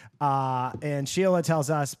translator. And Sheila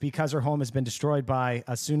tells us because her home has been destroyed by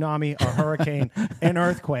a tsunami, a hurricane, an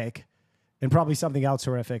earthquake, and probably something else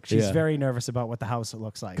horrific. She's very nervous about what the house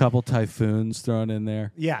looks like. Couple typhoons thrown in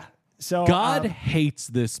there. Yeah. So God hates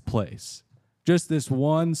this place. Just this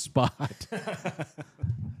one spot.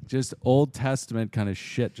 Just Old Testament kind of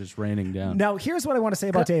shit just raining down. Now, here's what I want to say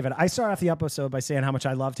about David. I start off the episode by saying how much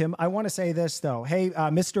I loved him. I want to say this, though. Hey,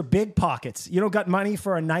 Mr. Big Pockets, you don't got money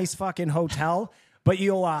for a nice fucking hotel, but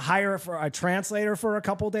you'll hire for a translator for a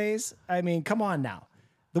couple days? I mean, come on now.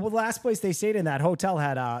 The last place they stayed in that hotel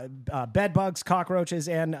had bed bugs, cockroaches,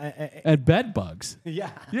 and bed bugs?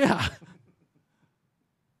 Yeah. Yeah.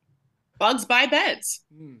 Bugs by beds.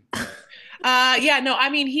 I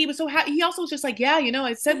mean, he was he also was just like,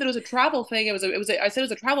 I said that it was a travel thing. I said it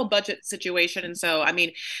was a travel budget situation. And so, I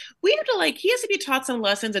mean, we have to he has to be taught some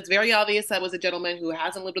lessons. It's very obvious that was a gentleman who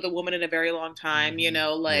hasn't lived with a woman in a very long time,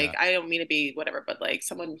 I don't mean to be whatever, but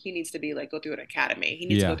he needs to be go through an academy. He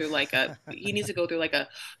needs to go through a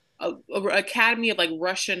academy of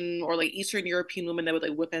Russian or Eastern European women that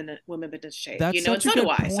would whip women into shape. That's such a good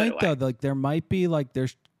point, though. There might be there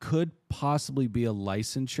could possibly be a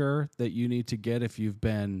licensure that you need to get if you've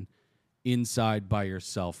been inside by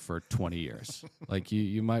yourself for 20 years.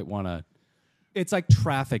 You might want to. It's like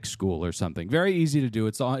traffic school or something. Very easy to do.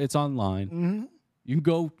 It's online. You can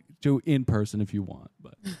go to in person if you want,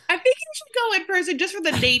 but I think you should go in person just for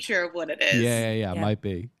the nature of what it is. Yeah. Might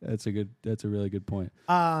be. That's a really good point.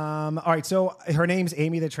 All right, so her name's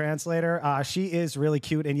Amy the translator. She is really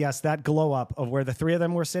cute, and yes, that glow up of where the three of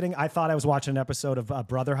them were sitting, I thought I was watching an episode of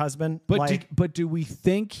Brother Husband. But do we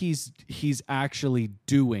think he's actually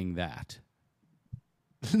doing that?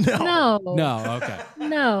 No. Okay.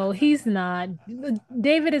 No, he's not.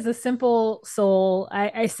 David is a simple soul.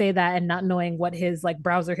 I say that and not knowing what his like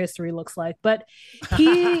browser history looks like, but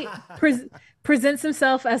he presents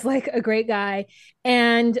himself as like a great guy,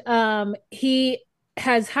 and he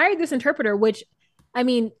has hired this interpreter, which I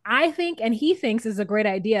mean, I think and he thinks is a great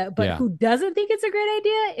idea, but who doesn't think it's a great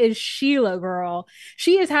idea is Sheila, girl.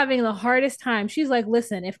 She is having the hardest time. She's like,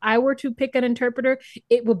 listen, if I were to pick an interpreter,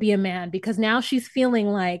 it would be a man, because now she's feeling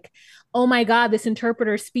like, oh my God, this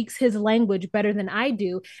interpreter speaks his language better than I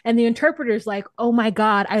do. And the interpreter's like, oh my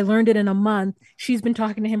God, I learned it in a month. She's been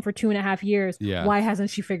talking to him for 2.5 years. Yeah. Why hasn't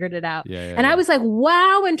she figured it out? And I was like,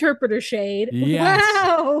 wow, interpreter shade. Yes.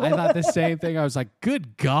 Wow. I thought the same thing. I was like,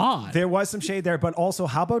 good God. There was some shade there, but also,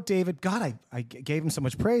 how about David? God, I gave him so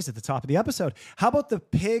much praise at the top of the episode. How about the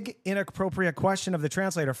pig inappropriate question of the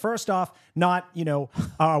translator? First off, not, where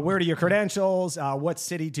are your credentials? What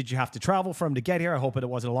city did you have to travel from to get here? I hope it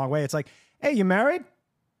wasn't a long way. It's like, hey, you married?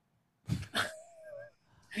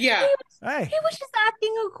 Yeah. He was just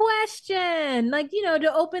asking a question, like,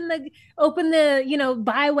 to open the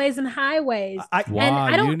byways and highways.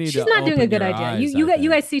 She's not doing a good idea. You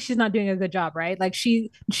guys see she's not doing a good job, right? Like she's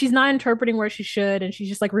not interpreting where she should, and she's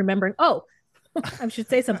just like remembering, oh, I should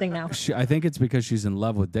say something now. I think it's because she's in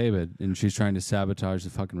love with David and she's trying to sabotage the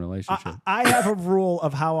fucking relationship. I have a rule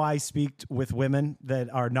of how I speak with women that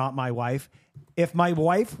are not my wife. If my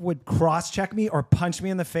wife would cross-check me or punch me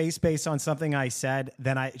in the face based on something I said,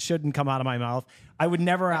 then it shouldn't come out of my mouth. I would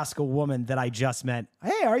never ask a woman that I just met,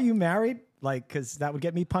 hey, are you married? Like, because that would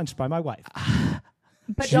get me punched by my wife.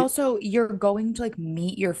 But also, you're going to like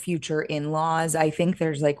meet your future in-laws. I think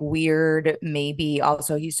there's like weird, maybe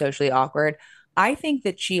also he's socially awkward. I think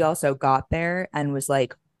that she also got there and was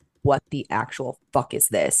like, what the actual fuck is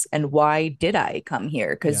this? And why did I come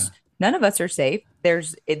here? Because none of us are safe.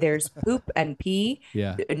 There's poop and pee.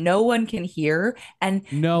 Yeah. No one can hear. And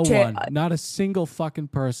not a single fucking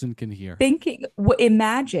person can hear.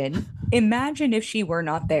 Imagine if she were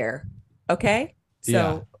not there. Okay?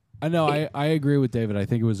 So I know. I agree with David. I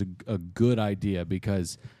think it was a good idea,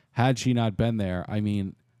 because had she not been there, I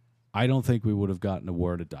mean, I don't think we would have gotten a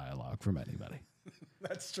word of dialogue from anybody.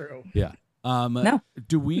 That's true. Yeah. No.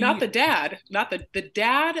 Do we? Not the dad. Not the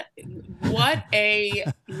dad. What a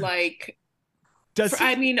like.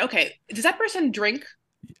 Okay. Does that person drink?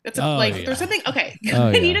 That's there's something. Okay.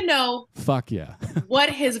 I need to know. Fuck yeah. What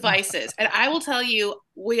his vice is, and I will tell you.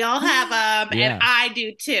 We all have them, and I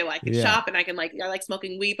do too. I can shop, and I like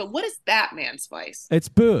smoking weed. But what is that man's vice? It's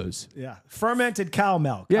booze. Yeah, fermented cow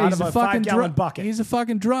milk. Yeah, out he's of a fucking 5-gallon bucket. He's a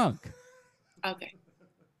fucking drunk. Okay.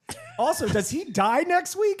 Also, does he die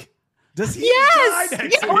next week? Does he die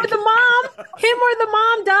next week? Or the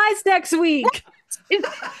mom dies next week.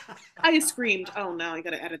 I screamed. Oh no, you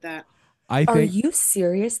got to edit that. Are you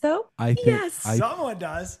serious though? I think someone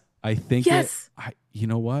does. I think yes. You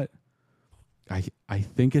know what? I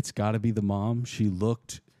think it's got to be the mom. He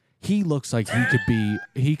looks like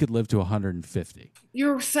he could live to 150.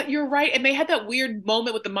 You're right. And they had that weird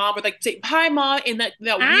moment with the mom where like say hi mom in that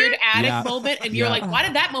weird attic moment, and you're like, why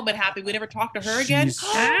did that moment happen? We never talked to her again.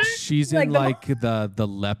 She's in the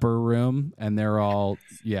leper room, and they're all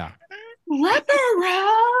leper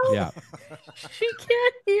room. Yeah. She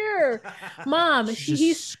can't hear. Mom,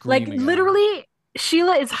 he's like screaming literally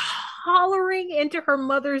Sheila is hollering into her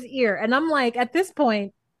mother's ear. And I'm like, at this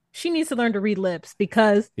point, she needs to learn to read lips,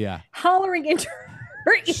 because hollering into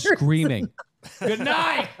her ear. Screaming. Good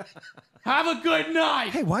night. Have a good night.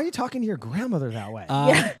 Hey, why are you talking to your grandmother that way?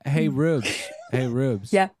 Hey, Rubes.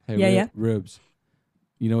 Yeah. Rubes.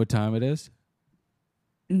 You know what time it is?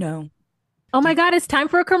 No. Oh my God, it's time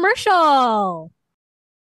for a commercial. All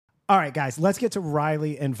right, guys, let's get to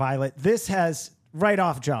Riley and Violet. This has right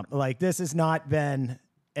off jump. Like, this has not been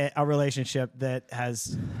a relationship that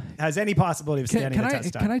has any possibility of standing the test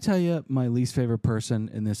of time. Can I tell you my least favorite person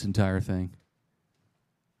in this entire thing?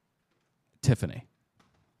 Tiffany.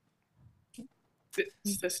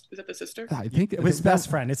 Is that the sister? I think his best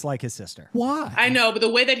friend. It's like his sister. Why? I know, but the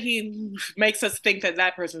way that he makes us think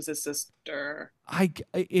that person's his sister.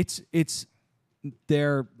 It's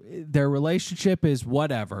their relationship is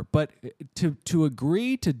whatever, but to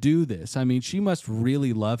agree to do this, I mean, she must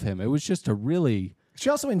really love him. It was just a really. She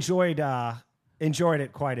also enjoyed enjoyed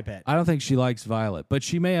it quite a bit. I don't think she likes Violet, but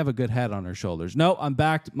she may have a good head on her shoulders. No, I'm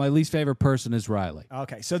back. My least favorite person is Riley.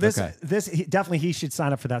 Okay, so definitely he should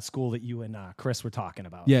sign up for that school that you and Chris were talking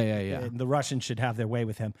about. Yeah. And the Russians should have their way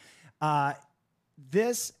with him.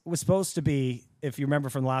 This was supposed to be, if you remember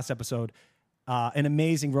from the last episode, an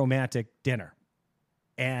amazing romantic dinner.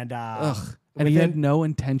 And he had no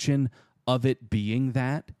intention of it being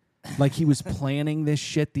that. Like he was planning this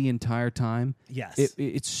shit the entire time. Yes.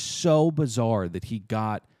 It's so bizarre that he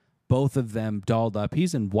got both of them dolled up.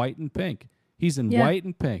 He's in white and pink. White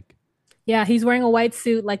and pink. Yeah, he's wearing a white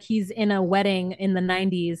suit like he's in a wedding in the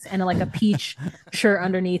 90s and like a peach shirt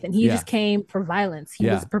underneath. And he just came for violence. He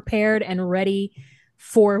was prepared and ready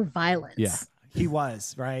for violence. Yeah. He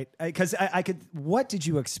was, right? Because I could. What did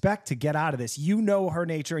you expect to get out of this? You know her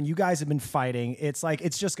nature, and you guys have been fighting. It's like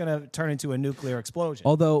it's just going to turn into a nuclear explosion.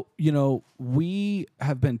 Although, we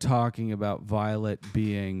have been talking about Violet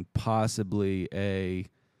being possibly a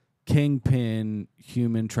kingpin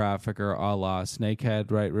human trafficker a la Snakehead,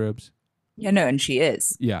 right, Rubes? Yeah, no, and she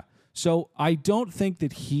is. Yeah. So I don't think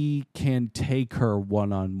that he can take her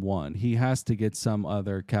one-on-one. He has to get some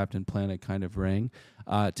other Captain Planet kind of ring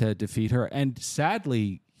to defeat her. And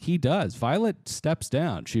sadly, he does. Violet steps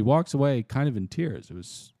down. She walks away kind of in tears.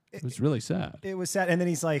 It was really sad. It was sad. And then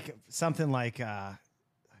he's like, something like, God,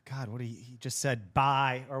 what he just said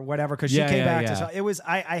bye or whatever, because she came back to it was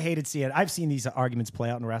I hated seeing it. I've seen these arguments play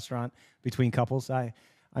out in a restaurant between couples. I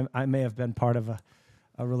may have been part of a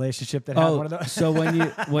relationship that had one of those. So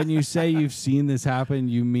when you say you've seen this happen,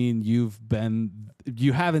 you mean you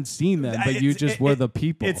haven't seen them, but you just were the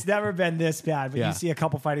people. It's never been this bad, but you see a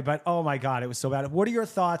couple fighting, but oh my God, it was so bad. What are your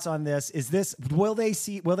thoughts on this? Will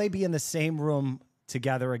they be in the same room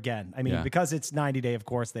together again? I mean, because it's 90 Day, of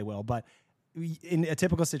course they will, but in a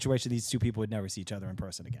typical situation, these two people would never see each other in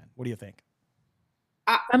person again. What do you think?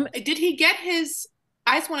 Did he get his,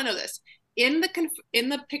 I just want to know this. In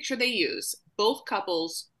the picture they use, both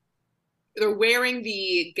couples, they're wearing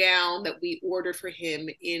the gown that we ordered for him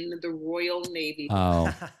in the Royal Navy.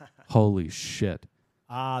 Oh, holy shit.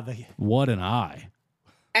 What an eye.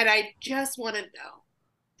 And I just want to know,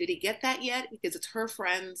 did he get that yet? Because it's her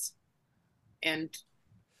friends. And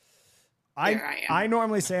there I am. I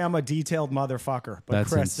normally say I'm a detailed motherfucker, but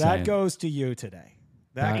That's Chris, insane. that goes to you today.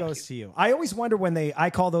 That goes to you. I always wonder when I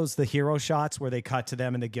call those the hero shots where they cut to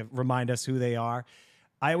them and they remind us who they are.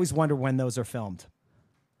 I always wonder when those are filmed.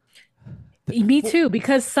 Me too,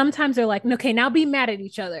 because sometimes they're like, okay, now be mad at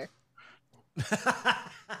each other.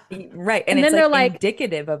 Right. And it's then they're like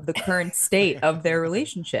indicative of the current state of their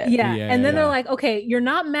relationship. Yeah. And then they're like, okay, you're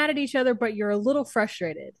not mad at each other, but you're a little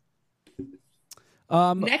frustrated.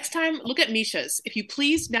 Next time, look at Misha's. If you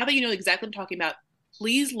please, now that you know exactly what I'm talking about,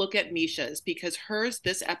 please look at Misha's, because hers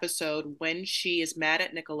this episode, when she is mad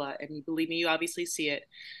at Nicola, and you believe me, you obviously see it,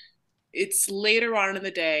 it's later on in the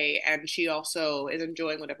day, and she also is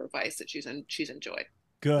enjoying whatever vice that she's enjoyed.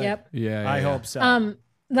 Good. Yep. I hope so.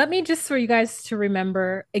 Let me just for you guys to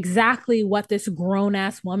remember exactly what this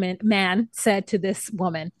grown-ass man said to this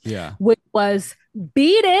woman. Yeah. Which was,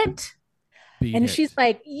 beat it. She's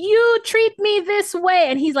like, you treat me this way.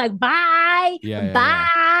 And he's like, bye,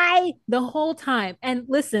 bye, the whole time. And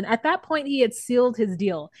listen, at that point, he had sealed his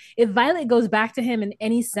deal. If Violet goes back to him in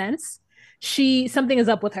any sense, something is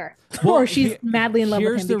up with her, or she's madly in love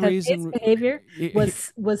with him, because his behavior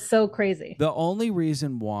was so crazy. The only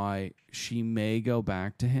reason why she may go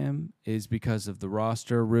back to him is because of the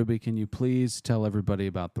roster. Ruby, can you please tell everybody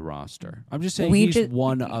about the roster? I'm just saying he's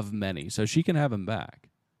one of many, so she can have him back.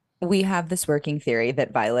 We have this working theory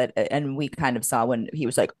that Violet, and we kind of saw when he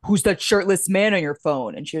was like, who's that shirtless man on your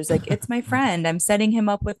phone? And she was like, it's my friend. I'm setting him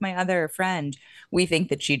up with my other friend. We think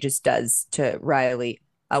that she just does to Riley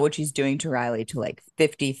what she's doing to Riley to like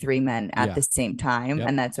 53 men at the same time. Yep.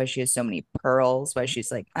 And that's why she has so many pearls, why she's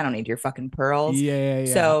like, I don't need your fucking pearls.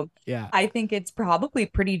 So I think it's probably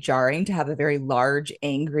pretty jarring to have a very large,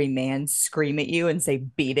 angry man scream at you and say,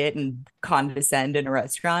 beat it, and condescend in a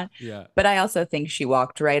restaurant. Yeah. But I also think she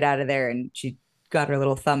walked right out of there and she got her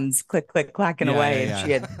little thumbs click, click, clacking away. And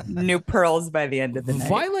she had new pearls by the end of the night.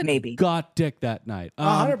 Violet maybe got dick that night.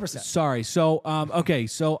 100%. Sorry. So, okay.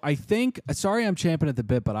 So I think, sorry, I'm champing at the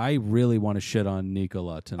bit, but I really want to shit on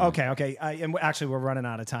Nicola tonight. Okay. And actually, we're running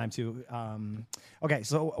out of time too. Okay.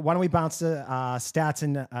 So why don't we bounce to Stats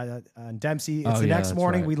and Dempsey? It's the next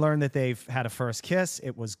morning. Right. We learned that they've had a first kiss.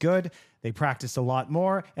 It was good. They practiced a lot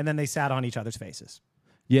more, and then they sat on each other's faces.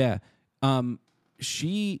 Yeah.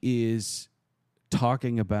 She is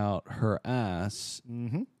talking about her ass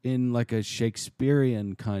in like a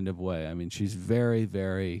Shakespearean kind of way. I mean, she's very,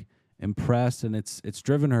 very impressed, and it's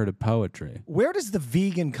driven her to poetry. Where does the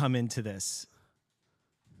vegan come into this?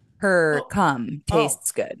 her cum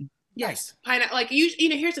tastes good. Yes. Pineapple. Like, here's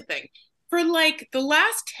the thing. For like the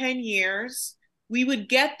last 10 years, we would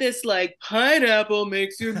get this like pineapple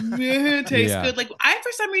makes your taste good. Like,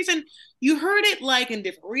 for some reason, you heard it like in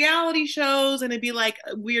different reality shows, and it'd be like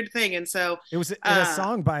a weird thing. And so it was a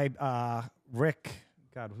song by Rick.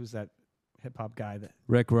 God, who's that hip hop guy?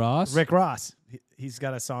 Rick Ross. Rick Ross. He's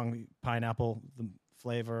got a song, pineapple. The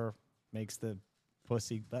flavor makes the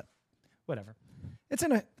pussy, but whatever. It's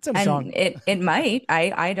in a song. It might.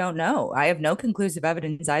 I don't know. I have no conclusive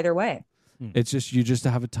evidence either way. It's just you just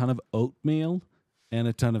have a ton of oatmeal and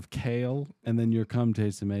a ton of kale, and then your cum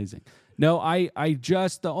tastes amazing. No, I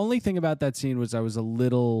just the only thing about that scene was I was a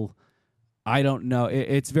little. I don't know.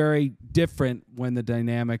 It's very different when the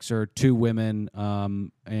dynamics are two women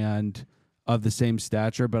and of the same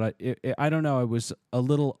stature, but I don't know. It was a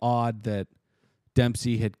little odd that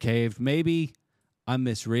Dempsey had caved. Maybe I'm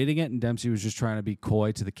misreading it, and Dempsey was just trying to be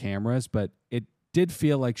coy to the cameras, but it did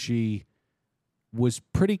feel like she was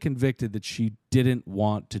pretty convicted that she didn't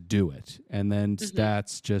want to do it. And then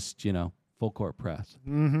Stats just, full court press.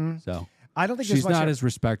 Mm-hmm. So I don't think she's not as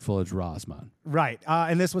respectful as Rosman. Right.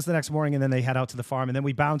 And this was the next morning, and then they head out to the farm, and then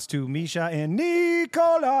we bounce to Misha and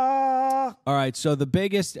Nicola. All right. So the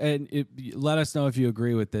biggest, and let us know if you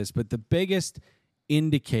agree with this, but the biggest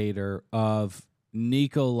indicator of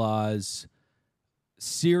Nicola's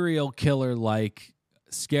serial killer-like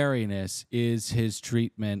scariness is his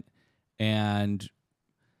treatment and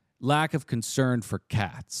lack of concern for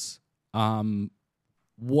cats.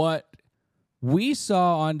 What we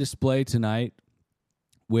saw on display tonight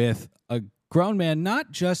with a grown man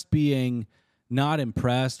not just being not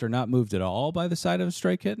impressed or not moved at all by the sight of a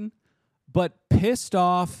stray kitten, but pissed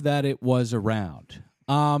off that it was around.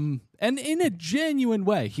 And in a genuine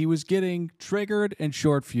way, he was getting triggered and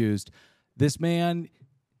short-fused. This man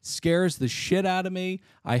scares the shit out of me.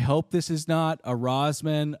 I hope this is not a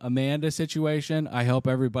Rosman Amanda situation. I hope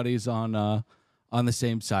everybody's on the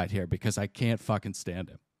same side here because I can't fucking stand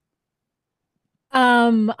him.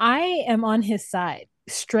 I am on his side.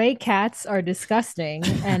 Stray cats are disgusting,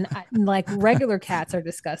 and like regular cats are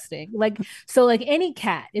disgusting. Like any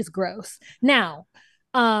cat is gross. Now,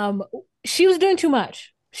 she was doing too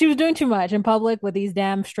much. She was doing too much in public with these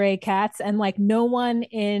damn stray cats, and like no one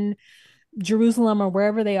in Jerusalem or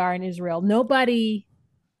wherever they are in Israel, nobody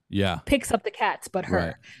picks up the cats but her.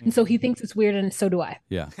 Right. And so he thinks it's weird, and so do I.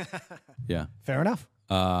 Yeah. Fair enough.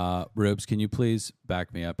 Rubes, can you please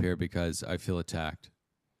back me up here because I feel attacked?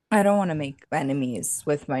 I don't want to make enemies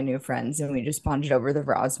with my new friends, and we just bonded over the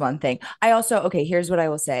Rosman thing. I also, here's what I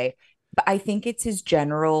will say. But I think it's his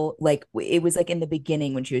general, like, it was like in the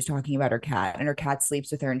beginning when she was talking about her cat, and her cat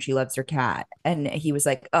sleeps with her and she loves her cat. And he was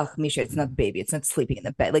like, oh, Misha, it's not the baby. It's not sleeping in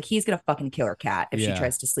the bed. Like, he's going to fucking kill her cat if she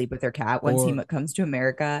tries to sleep with her cat once he comes to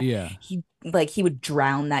America. Yeah. He would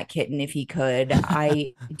drown that kitten if he could.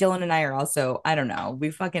 Dylan and I are also, I don't know.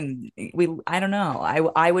 I don't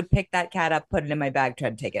know. I would pick that cat up, put it in my bag, try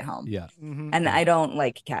to take it home. Yeah. Mm-hmm. And I don't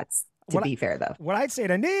like cats. To be fair, though, what I'd say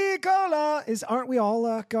to Nicola is, aren't we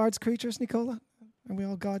all God's creatures, Nicola? Are we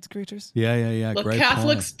all God's creatures? Yeah. Look, great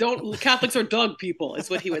Catholics point. Catholics are dog people, is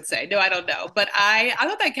what he would say. No, I don't know. But I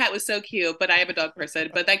thought that cat was so cute, but I am a dog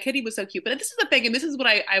person. But that kitty was so cute. But this is the thing, and this is what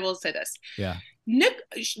I will say this. Yeah.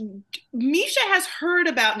 Misha has heard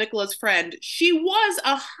about Nicola's friend. She was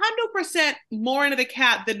 100% more into the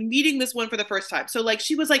cat than meeting this one for the first time. So like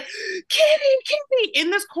she was like, Kitty in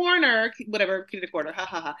this corner, whatever, kitty corner, ha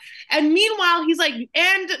ha ha. And meanwhile, he's like,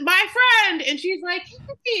 and my friend, and she's like,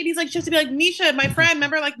 Kitty. And he's like, just to be like, Misha, my friend,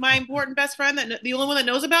 remember like my important best friend, that the only one that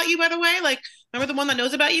knows about you, by the way, like. Remember the one that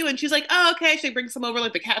knows about you? And she's like, oh, okay. She brings him over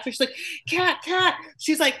like the catfish. She's like, cat.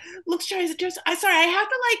 She's like, look, sorry, I have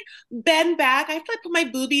to like bend back. I have to like put my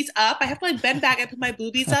boobies up. I have to like bend back and put my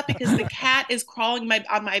boobies up because the cat is crawling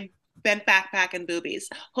on my bent backpack and boobies.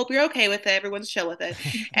 Hope you're okay with it. Everyone's chill with it.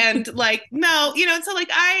 And like, no, and so like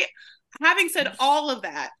having said all of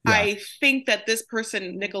that, I think that this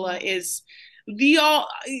person, Nicola, is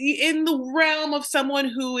in the realm of someone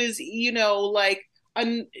who is, like,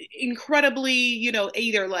 an incredibly,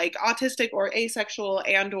 either like autistic or asexual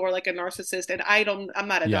and or like a narcissist. And I'm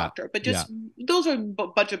not a doctor, but just those are a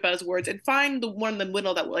bunch of buzzwords, and find the one in the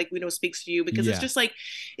middle that like we know speaks to you, because it's just like,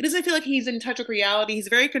 it doesn't feel like he's in touch with reality. He's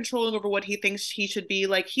very controlling over what he thinks he should be.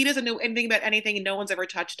 Like, he doesn't know anything about anything, and no one's ever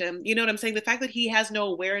touched him. You know what I'm saying? The fact that he has no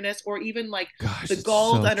awareness or even like the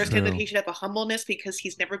gall to understand that he should have a humbleness because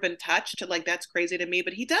he's never been touched. Like, that's crazy to me,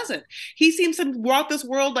 but he doesn't. He seems to walk this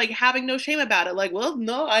world like having no shame about it. Like, well,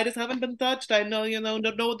 no, I just haven't been touched. I know,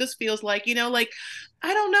 don't know what this feels like, like,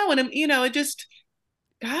 I don't know. And it just,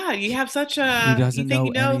 God, you have such a He doesn't you think know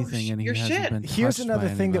you know anything, and he your hasn't shit. been Here's touched another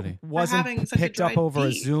by thing anybody. that wasn't having such a picked up dry over a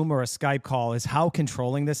beat. Zoom or a Skype call is how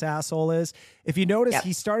controlling this asshole is. If you notice, Yep.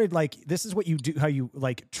 he started like, this is what you do, how you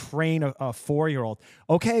like train a 4-year-old.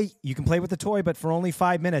 Okay, you can play with the toy, but for only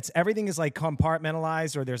 5 minutes. Everything is like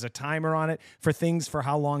compartmentalized, or there's a timer on it for things for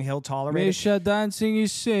how long he'll tolerate it. Misha, dancing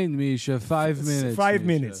is sin, Misha. 5 minutes. 5 Misha.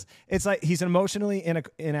 minutes. It's like he's an emotionally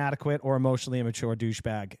inadequate or emotionally immature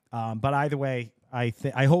douchebag. But either way,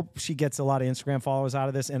 I hope she gets a lot of Instagram followers out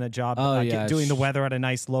of this and a job doing the weather at a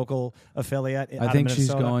nice local affiliate. I think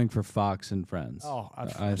she's going for Fox and Friends. Oh,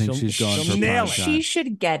 I think she's going for nail prime it. time. She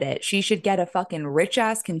should get it. She should get a fucking rich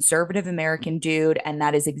ass conservative American dude, and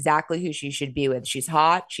that is exactly who she should be with. She's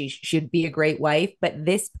hot. She should be a great wife, but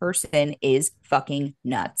this person is fucking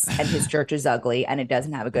nuts, and his church is ugly, and it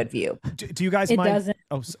doesn't have a good view. Do you guys It mind? doesn't.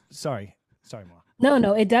 Oh, sorry, Ma.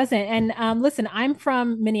 No, it doesn't. And listen, I'm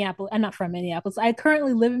from Minneapolis. I'm not from Minneapolis. I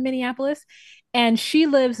currently live in Minneapolis, and she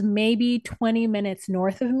lives maybe 20 minutes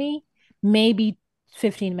north of me, maybe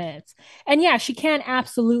 15 minutes. And yeah, she can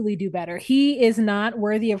absolutely do better. He is not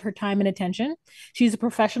worthy of her time and attention. She's a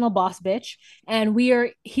professional boss bitch, and we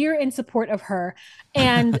are here in support of her.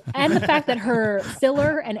 And the fact that her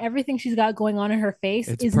filler and everything she's got going on in her face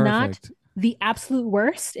is not the absolute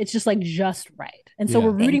worst. It's just like just right. And so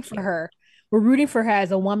we're rooting for her. We're rooting for her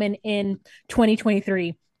as a woman in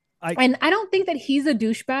 2023. And I don't think that he's a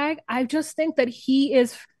douchebag. I just think that he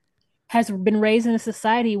has been raised in a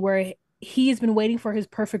society where he's been waiting for his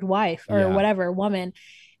perfect wife or whatever woman.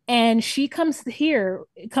 And she comes there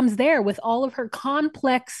with all of her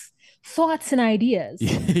complex thoughts and ideas.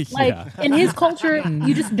 Like in his culture,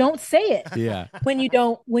 you just don't say it. Yeah. When you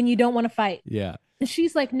don't want to fight. Yeah. And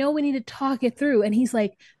she's like, no, we need to talk it through. And he's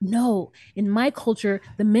like, no, in my culture,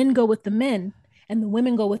 the men go with the men and the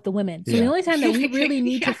women go with the women. So the only time that we really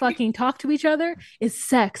need to fucking talk to each other is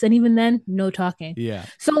sex. And even then, no talking. Yeah.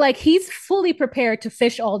 So like he's fully prepared to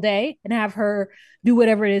fish all day and have her do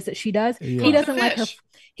whatever it is that she does. Yeah. He doesn't like her.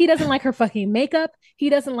 He doesn't like her fucking makeup. He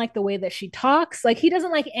doesn't like the way that she talks. Like he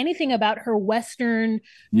doesn't like anything about her Western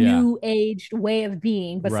new aged way of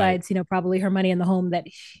being besides, probably her money in the home that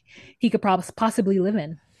he could possibly live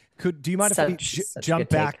in. Do you mind if we jump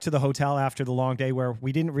back to the hotel after the long day where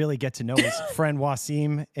we didn't really get to know his friend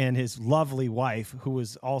Wasim and his lovely wife, who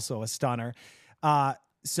was also a stunner.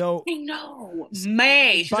 So I know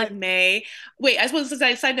May. She's like May. Wait, I suppose this is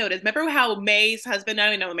a side note. Remember how May's husband? I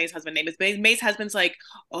don't even know what May's husband name is. May's husband's like,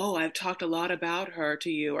 oh, I've talked a lot about her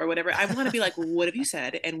to you or whatever. I want to be like, what have you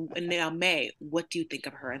said? And now May, what do you think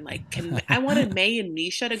of her? And like, I wanted May and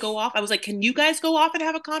Nisha to go off. I was like, can you guys go off and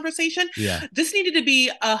have a conversation? Yeah. This needed to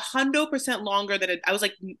be 100% longer than it. I was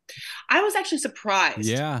like, I was actually surprised.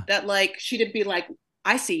 That like she didn't be like,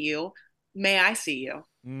 I see you, May. I see you.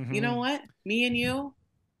 Mm-hmm. You know what? Me and you.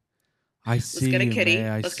 Let's get a kitty.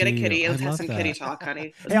 Let's get a kitty. Let's have some kitty talk,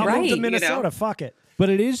 honey. Hey, I'll move to Minnesota. Fuck it.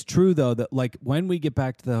 But it is true though that like when we get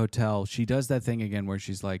back to the hotel, she does that thing again where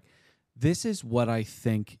she's like, "This is what I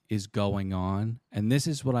think is going on, and this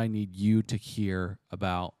is what I need you to hear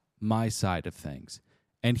about my side of things."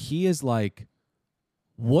 And he is like,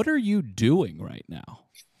 "What are you doing right now?"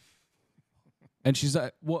 And she's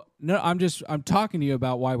like, "Well, no, I'm talking to you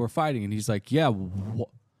about why we're fighting." And he's like, "Yeah,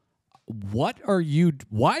 why are you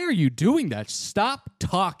doing that? Stop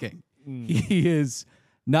talking." He is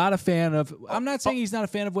not a fan of, I'm not saying he's not a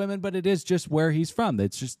fan of women, but it is just where he's from.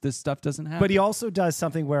 It's just this stuff doesn't happen. But he also does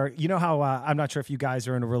something where, you know how, I'm not sure if you guys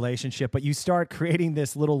are in a relationship, but you start creating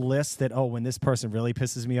this little list that, oh, when this person really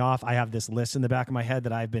pisses me off, I have this list in the back of my head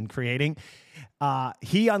that I've been creating.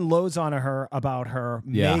 He unloads on her about her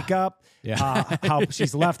makeup, how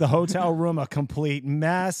she's left the hotel room a complete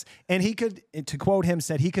mess. And he could, to quote him,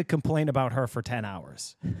 said he could complain about her for 10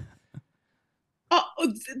 hours.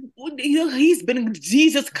 He's been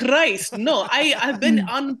Jesus Christ. No, I've been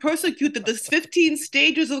unpersecuted. There's 15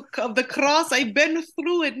 stages of the cross. I've been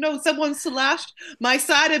through it. No, someone slashed my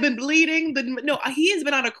side. I've been bleeding. No, he has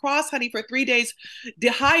been on a cross, honey, for 3 days,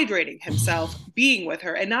 dehydrating himself, being with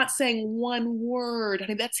her, and not saying one word.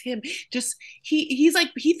 Honey, that's him. Just he's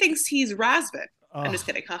like, he thinks he's Razvan. I'm just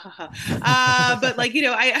kidding. Ha ha ha. But like,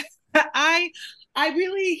 I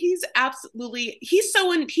really, he's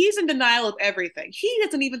in denial of everything. He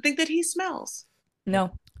doesn't even think that he smells.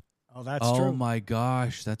 No. Oh, that's true. Oh my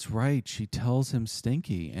gosh, that's right. She tells him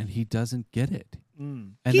stinky and he doesn't get it.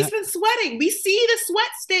 And he's been sweating. We see the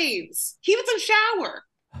sweat stains. He was in shower.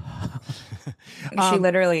 She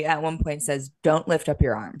literally at one point says, "Don't lift up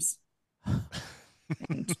your arms."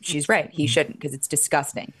 And she's right. He shouldn't, because it's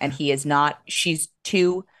disgusting. And he is not, she's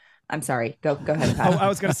too I'm sorry. Go ahead, Pat. I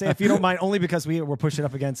was going to say, if you don't mind, only because we're pushing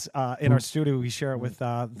up against in our studio, we share it with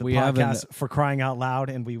the podcast for crying out loud,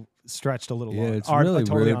 and we stretched a little. Yeah, it's really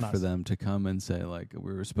rude for them to come and say like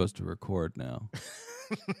we were supposed to record now.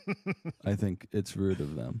 I think it's rude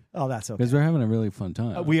of them. Oh, that's okay. Because we're having a really fun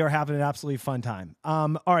time. We are having an absolutely fun time.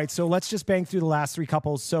 All right, so let's just bang through the last three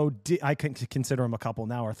couples. So I can consider them a couple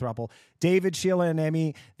now, or throuple. David, Sheila, and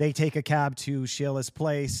Emmy, they take a cab to Sheila's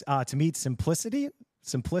place to meet Simplicio.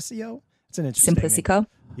 It's an interesting Simplicico. name.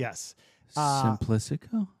 Yes.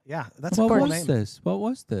 Simplicico? Yeah, that's a cool name. What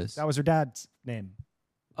was this? That was her dad's name.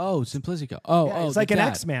 Oh, Simplicico. Oh, it's like an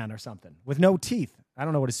X-Man or something with no teeth. I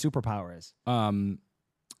don't know what his superpower is.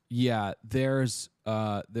 Yeah, there's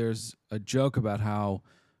a joke about how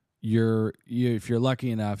if you're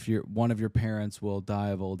lucky enough, one of your parents will die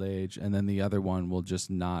of old age, and then the other one will just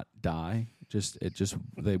not die.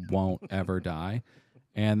 They won't ever die,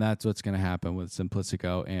 and that's what's going to happen with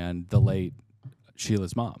Simplicico and the late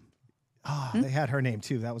Sheila's mom. Oh, they had her name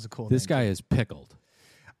too. That was a cool. This guy is pickled.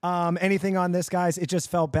 Anything on this, guys? It just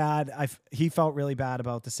felt bad. He felt really bad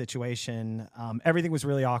about the situation. Everything was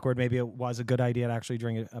really awkward. Maybe it was a good idea to actually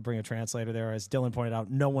bring a translator there. As Dylan pointed out,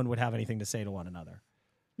 no one would have anything to say to one another.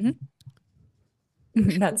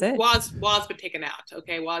 Mm-hmm. That's it. Waz been taken out.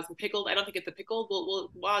 Okay, Waz been pickled. I don't think it's a pickle.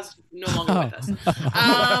 Waz no longer with us.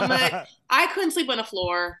 I couldn't sleep on the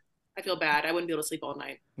floor. I feel bad. I wouldn't be able to sleep all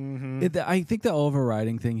night. Mm-hmm. I think the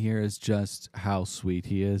overriding thing here is just how sweet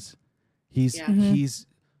he is. He's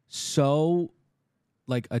so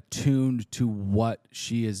like attuned to what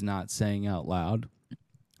she is not saying out loud,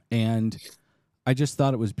 and I just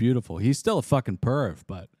thought it was beautiful. He's still a fucking perv,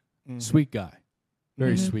 but sweet guy,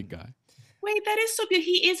 very sweet guy. Wait, that is so good.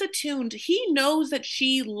 He is attuned. He knows that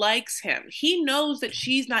she likes him. He knows that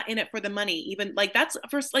she's not in it for the money. Even like that's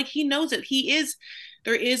first, like he knows it.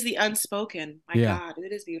 There is the unspoken. My God,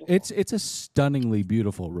 it is beautiful. It's a stunningly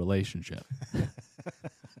beautiful relationship.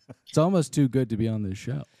 It's almost too good to be on this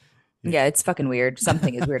show. Yeah, it's fucking weird.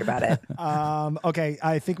 Something is weird about it. Okay,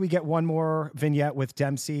 I think we get one more vignette with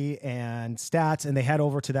Dempsey and Stats, and they head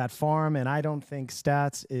over to that farm, and I don't think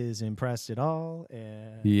Stats is impressed at all.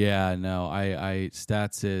 Yeah, no,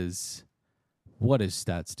 Stats is... What is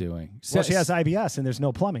Stats doing? Well, she has IBS, and there's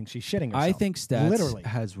no plumbing. She's shitting herself. I think Stats literally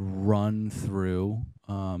has run through...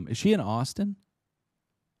 is she in Austin?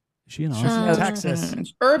 Is she in Austin? Texas.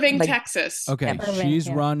 Irving, Texas. Okay, she's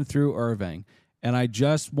run through Irving. And I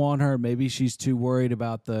just want her, maybe she's too worried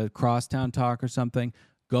about the crosstown talk or something,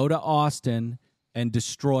 go to Austin and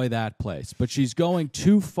destroy that place. But she's going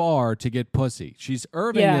too far to get pussy.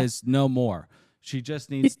 Irving is no more. She just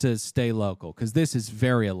needs to stay local because this is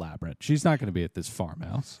very elaborate. She's not going to be at this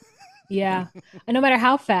farmhouse. Yeah. And no matter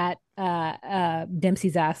how fat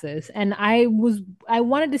Dempsey's ass is. And I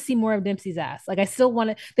wanted to see more of Dempsey's ass. Like I still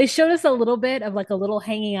wanted, they showed us a little bit of like a little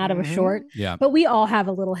hanging out of a short. Yeah. But we all have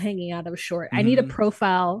a little hanging out of a short. I need a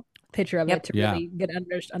profile picture of it to really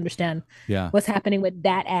understand what's happening with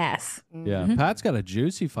that ass. Yeah. Pat's got a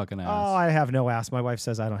juicy fucking ass. Oh, I have no ass. My wife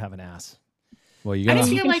says I don't have an ass. Well, I just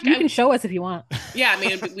feel like you can show us if you want. Yeah, I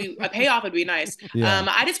mean, a payoff would be nice.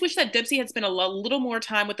 I just wish that Dempsey had spent a little more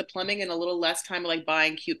time with the plumbing and a little less time like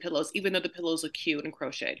buying cute pillows, even though the pillows look cute and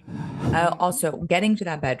crocheted. Also, getting to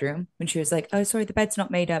that bedroom when she was like, "Oh, sorry, the bed's not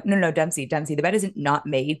made up." No, Dempsey, the bed isn't not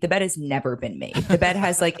made. The bed has never been made. The bed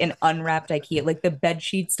has like an unwrapped IKEA. Like the bed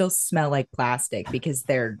sheets still smell like plastic because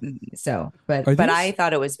they're so. But I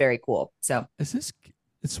thought it was very cool. So it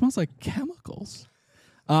smells like chemicals.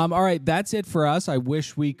 All right, that's it for us. I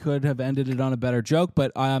wish we could have ended it on a better joke,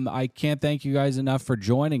 but I can't thank you guys enough for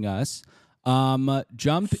joining us.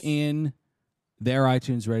 Jump in their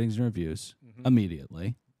iTunes ratings and reviews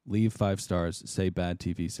immediately. Leave 5 stars. Say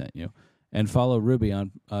BadTV sent you. And follow Ruby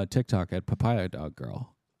on TikTok at Papaya Dog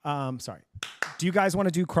Girl. Sorry. Do you guys want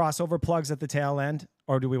to do crossover plugs at the tail end,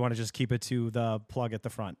 or do we want to just keep it to the plug at the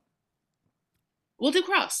front? We'll do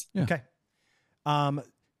cross. Yeah. Okay.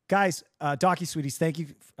 Guys, Docu Sweeties, thank you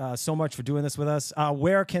so much for doing this with us.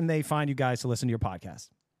 Where can they find you guys to listen to your podcast?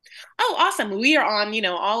 Oh, awesome. We are on,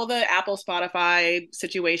 all of the Apple, Spotify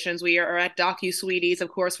situations. We are at Docu Sweeties. Of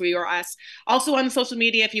course, we are also on social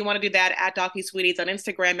media. If you want to do that, at Docu Sweeties on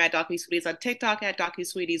Instagram, at Docu Sweeties on TikTok, at Docu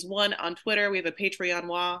Sweeties 1 on Twitter. We have a Patreon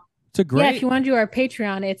wall. It's a great. Yeah, if you want to do our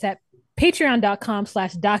Patreon, it's at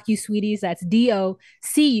patreon.com/DocuSweeties. That's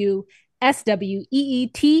DocuSweeties.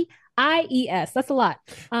 IES. That's a lot.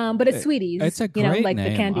 But it's Sweeties. It's a great like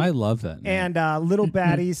name. the candy. I love that name. And Little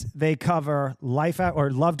Baddies, they cover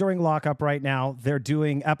Love During Lockup right now. They're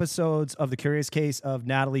doing episodes of The Curious Case of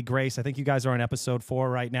Natalie Grace. I think you guys are on episode 4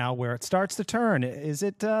 right now, where it starts to turn. Is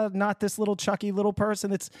it not this little Chucky little person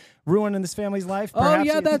that's ruining this family's life? Oh,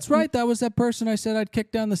 yeah, that's right. That was that person I said I'd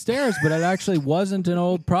kick down the stairs, but it actually wasn't an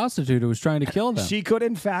old prostitute who was trying to kill them. She could,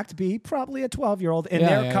 in fact, be probably a 12-year-old. And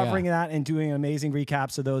they're covering that and doing amazing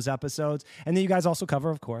recaps of those episodes. And then you guys also cover,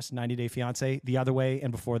 of course, 90 Day Fiancé, The Other Way,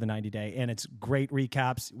 and Before the 90 Day. And it's great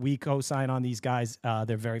recaps. We co-sign on these guys.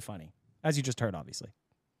 They're very funny, as you just heard, obviously.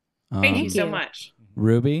 Thank you so much.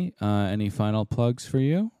 Ruby, any final plugs for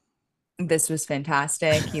you? This was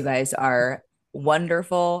fantastic. You guys are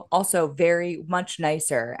wonderful, also very much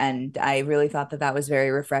nicer, and I really thought that was very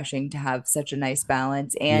refreshing to have such a nice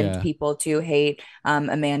balance and people to hate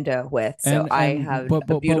Amanda with. So I had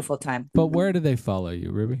a beautiful time. But where do they follow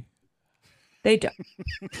you, Ruby? They don't.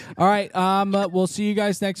 All right. We'll see you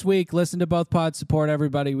guys next week. Listen to both pods. Support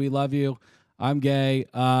everybody. We love you. I'm Gay.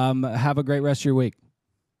 Have a great rest of your week.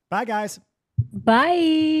 Bye, guys.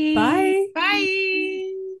 Bye. Bye.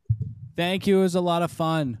 Bye. Thank you. It was a lot of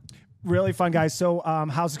fun. Really fun, guys. So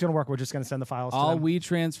how's it going to work? We're just going to send the files to them? We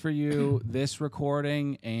transfer you this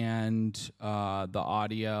recording and the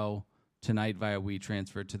audio tonight via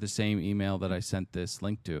WeTransfer to the same email that I sent this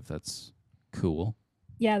link to, if that's cool.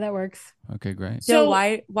 Yeah, that works. Okay, great. So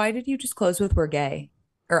why did you just close with "we're gay"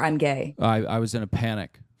 or "I'm gay"? I was in a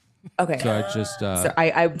panic. Okay. So I just...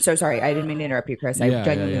 I'm so sorry. I didn't mean to interrupt you, Chris. I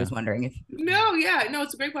genuinely was wondering if... No,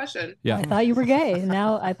 it's a great question. Yeah. I thought you were gay.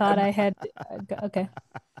 Now I thought I had... Okay.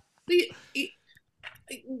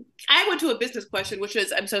 I went to a business question, which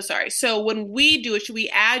is, I'm so sorry. So when we do it, should we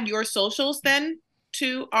add your socials then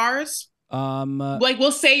to ours?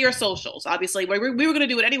 We'll say your socials, obviously. We were going to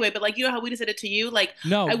do it anyway, but you know how we just did it to you?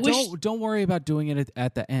 No, don't worry about doing it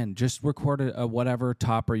at the end. Just record a whatever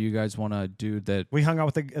topper you guys want to do. That we hung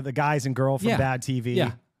out with the guys and girl from Bad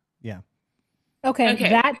TV. Yeah. Okay.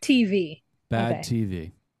 BadTV.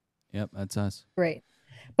 BadTV. Yep, that's us. Great.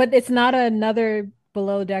 But it's not another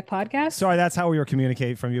Below Deck podcast? Sorry, that's how we were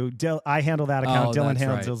communicating from you. I handle that account. Dylan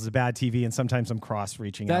handles the Bad TV, and sometimes I'm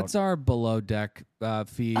cross-reaching out. That's our Below Deck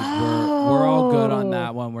feed. We're all good on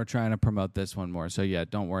that one. We're trying to promote this one more. So, yeah,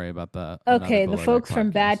 don't worry about the... Okay, the folks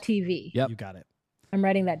from Bad TV. Yep. You got it. I'm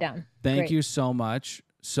writing that down. Thank you so much.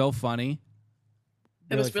 So funny.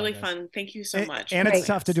 It was really fun. Thank you so much. And it's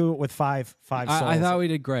tough to do it with five souls. I thought we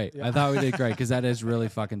did great. I thought we did great because that is really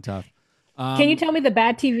fucking tough. Can you tell me the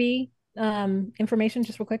Bad TV information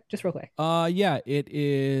just real quick? Yeah, it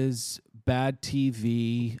is Bad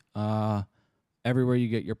TV everywhere you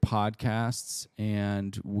get your podcasts,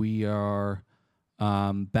 and we are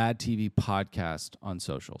Bad TV Podcast on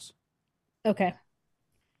socials. Okay.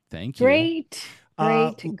 Thank you. Great.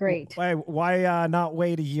 Why not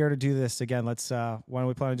wait a year to do this again? Why don't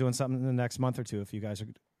we plan on doing something in the next month or two if you guys are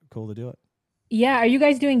cool to do it? Yeah, are you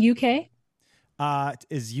guys doing UK?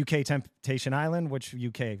 Is UK Temptation Island? Which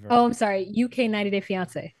UK version? Oh, I'm sorry. UK 90 Day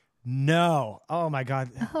Fiancé. No. Oh, my God.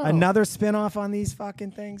 Oh. Another spinoff on these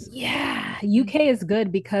fucking things? Yeah. UK is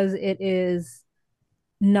good because it is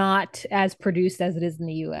not as produced as it is in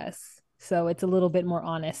the US. So it's a little bit more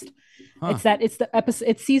honest. Huh. It's the episode.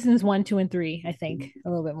 It's seasons 1, 2, and 3, I think. A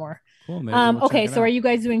little bit more. Cool. We'll okay, so are you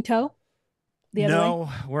guys doing Toe? No,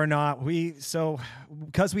 we're not.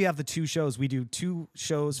 Because we have the 2 shows, we do 2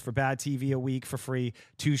 shows for Bad TV a week for free,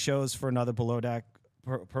 2 shows for another Below Deck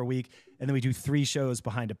per week, and then we do 3 shows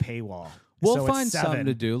behind a paywall. We'll find something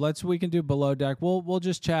to do. We can do Below Deck. We'll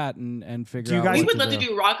just chat and figure out. We would love to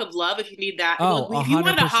do Rock of Love if you need that. If you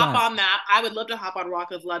wanted to hop on that, I would love to hop on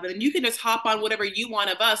Rock of Love, and then you can just hop on whatever you want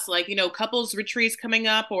of us, couples retreats coming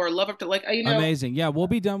up or Love After, Amazing. Yeah, we'll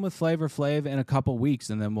be done with Flavor Flav in a couple weeks,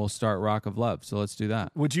 and then we'll start Rock of Love. So let's do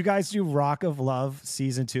that. Would you guys do Rock of Love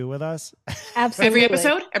season 2 with us? Absolutely.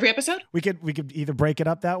 Every episode. We could either break it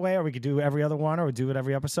up that way, or we could do every other one, or do it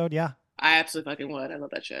every episode. Yeah. I absolutely fucking would. I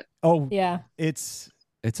love that shit. Oh yeah, it's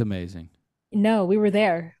amazing. No, we were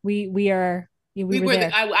there. We were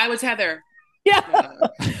there. I was Heather. Yeah,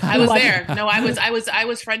 I was there. No, I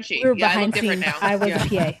was Frenchie. We were behind I look different scenes. now. I was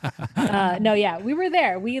a PA. No, yeah, we were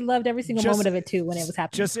there. We loved every single moment of it too when it was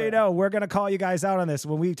happening. Just so you know, we're gonna call you guys out on this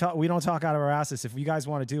when we talk. We don't talk out of our asses. If you guys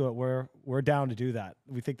want to do it, we're down to do that.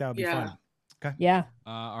 We think that would be fun. Okay. Yeah.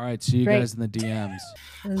 All right. See you guys in the DMs.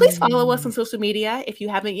 Please follow us on social media. If you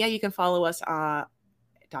haven't yet, you can follow us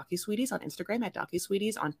DocuSweeties on Instagram, at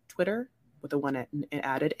DocuSweeties on Twitter with the one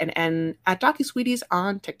added, and at DocuSweeties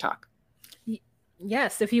on TikTok.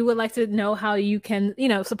 Yes. If you would like to know how you can,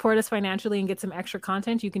 support us financially and get some extra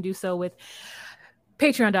content, you can do so with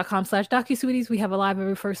Patreon.com/DocuSweeties. We have a live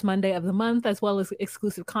every first Monday of the month, as well as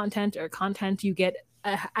exclusive content or content you get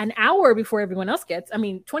an hour before everyone else gets.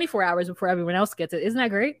 24 hours before everyone else gets it. Isn't that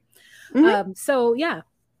great? Mm-hmm. So yeah,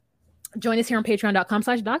 join us here on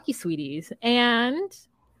Patreon.com/DocuSweeties, and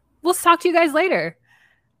we'll talk to you guys later.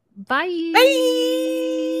 Bye. Bye.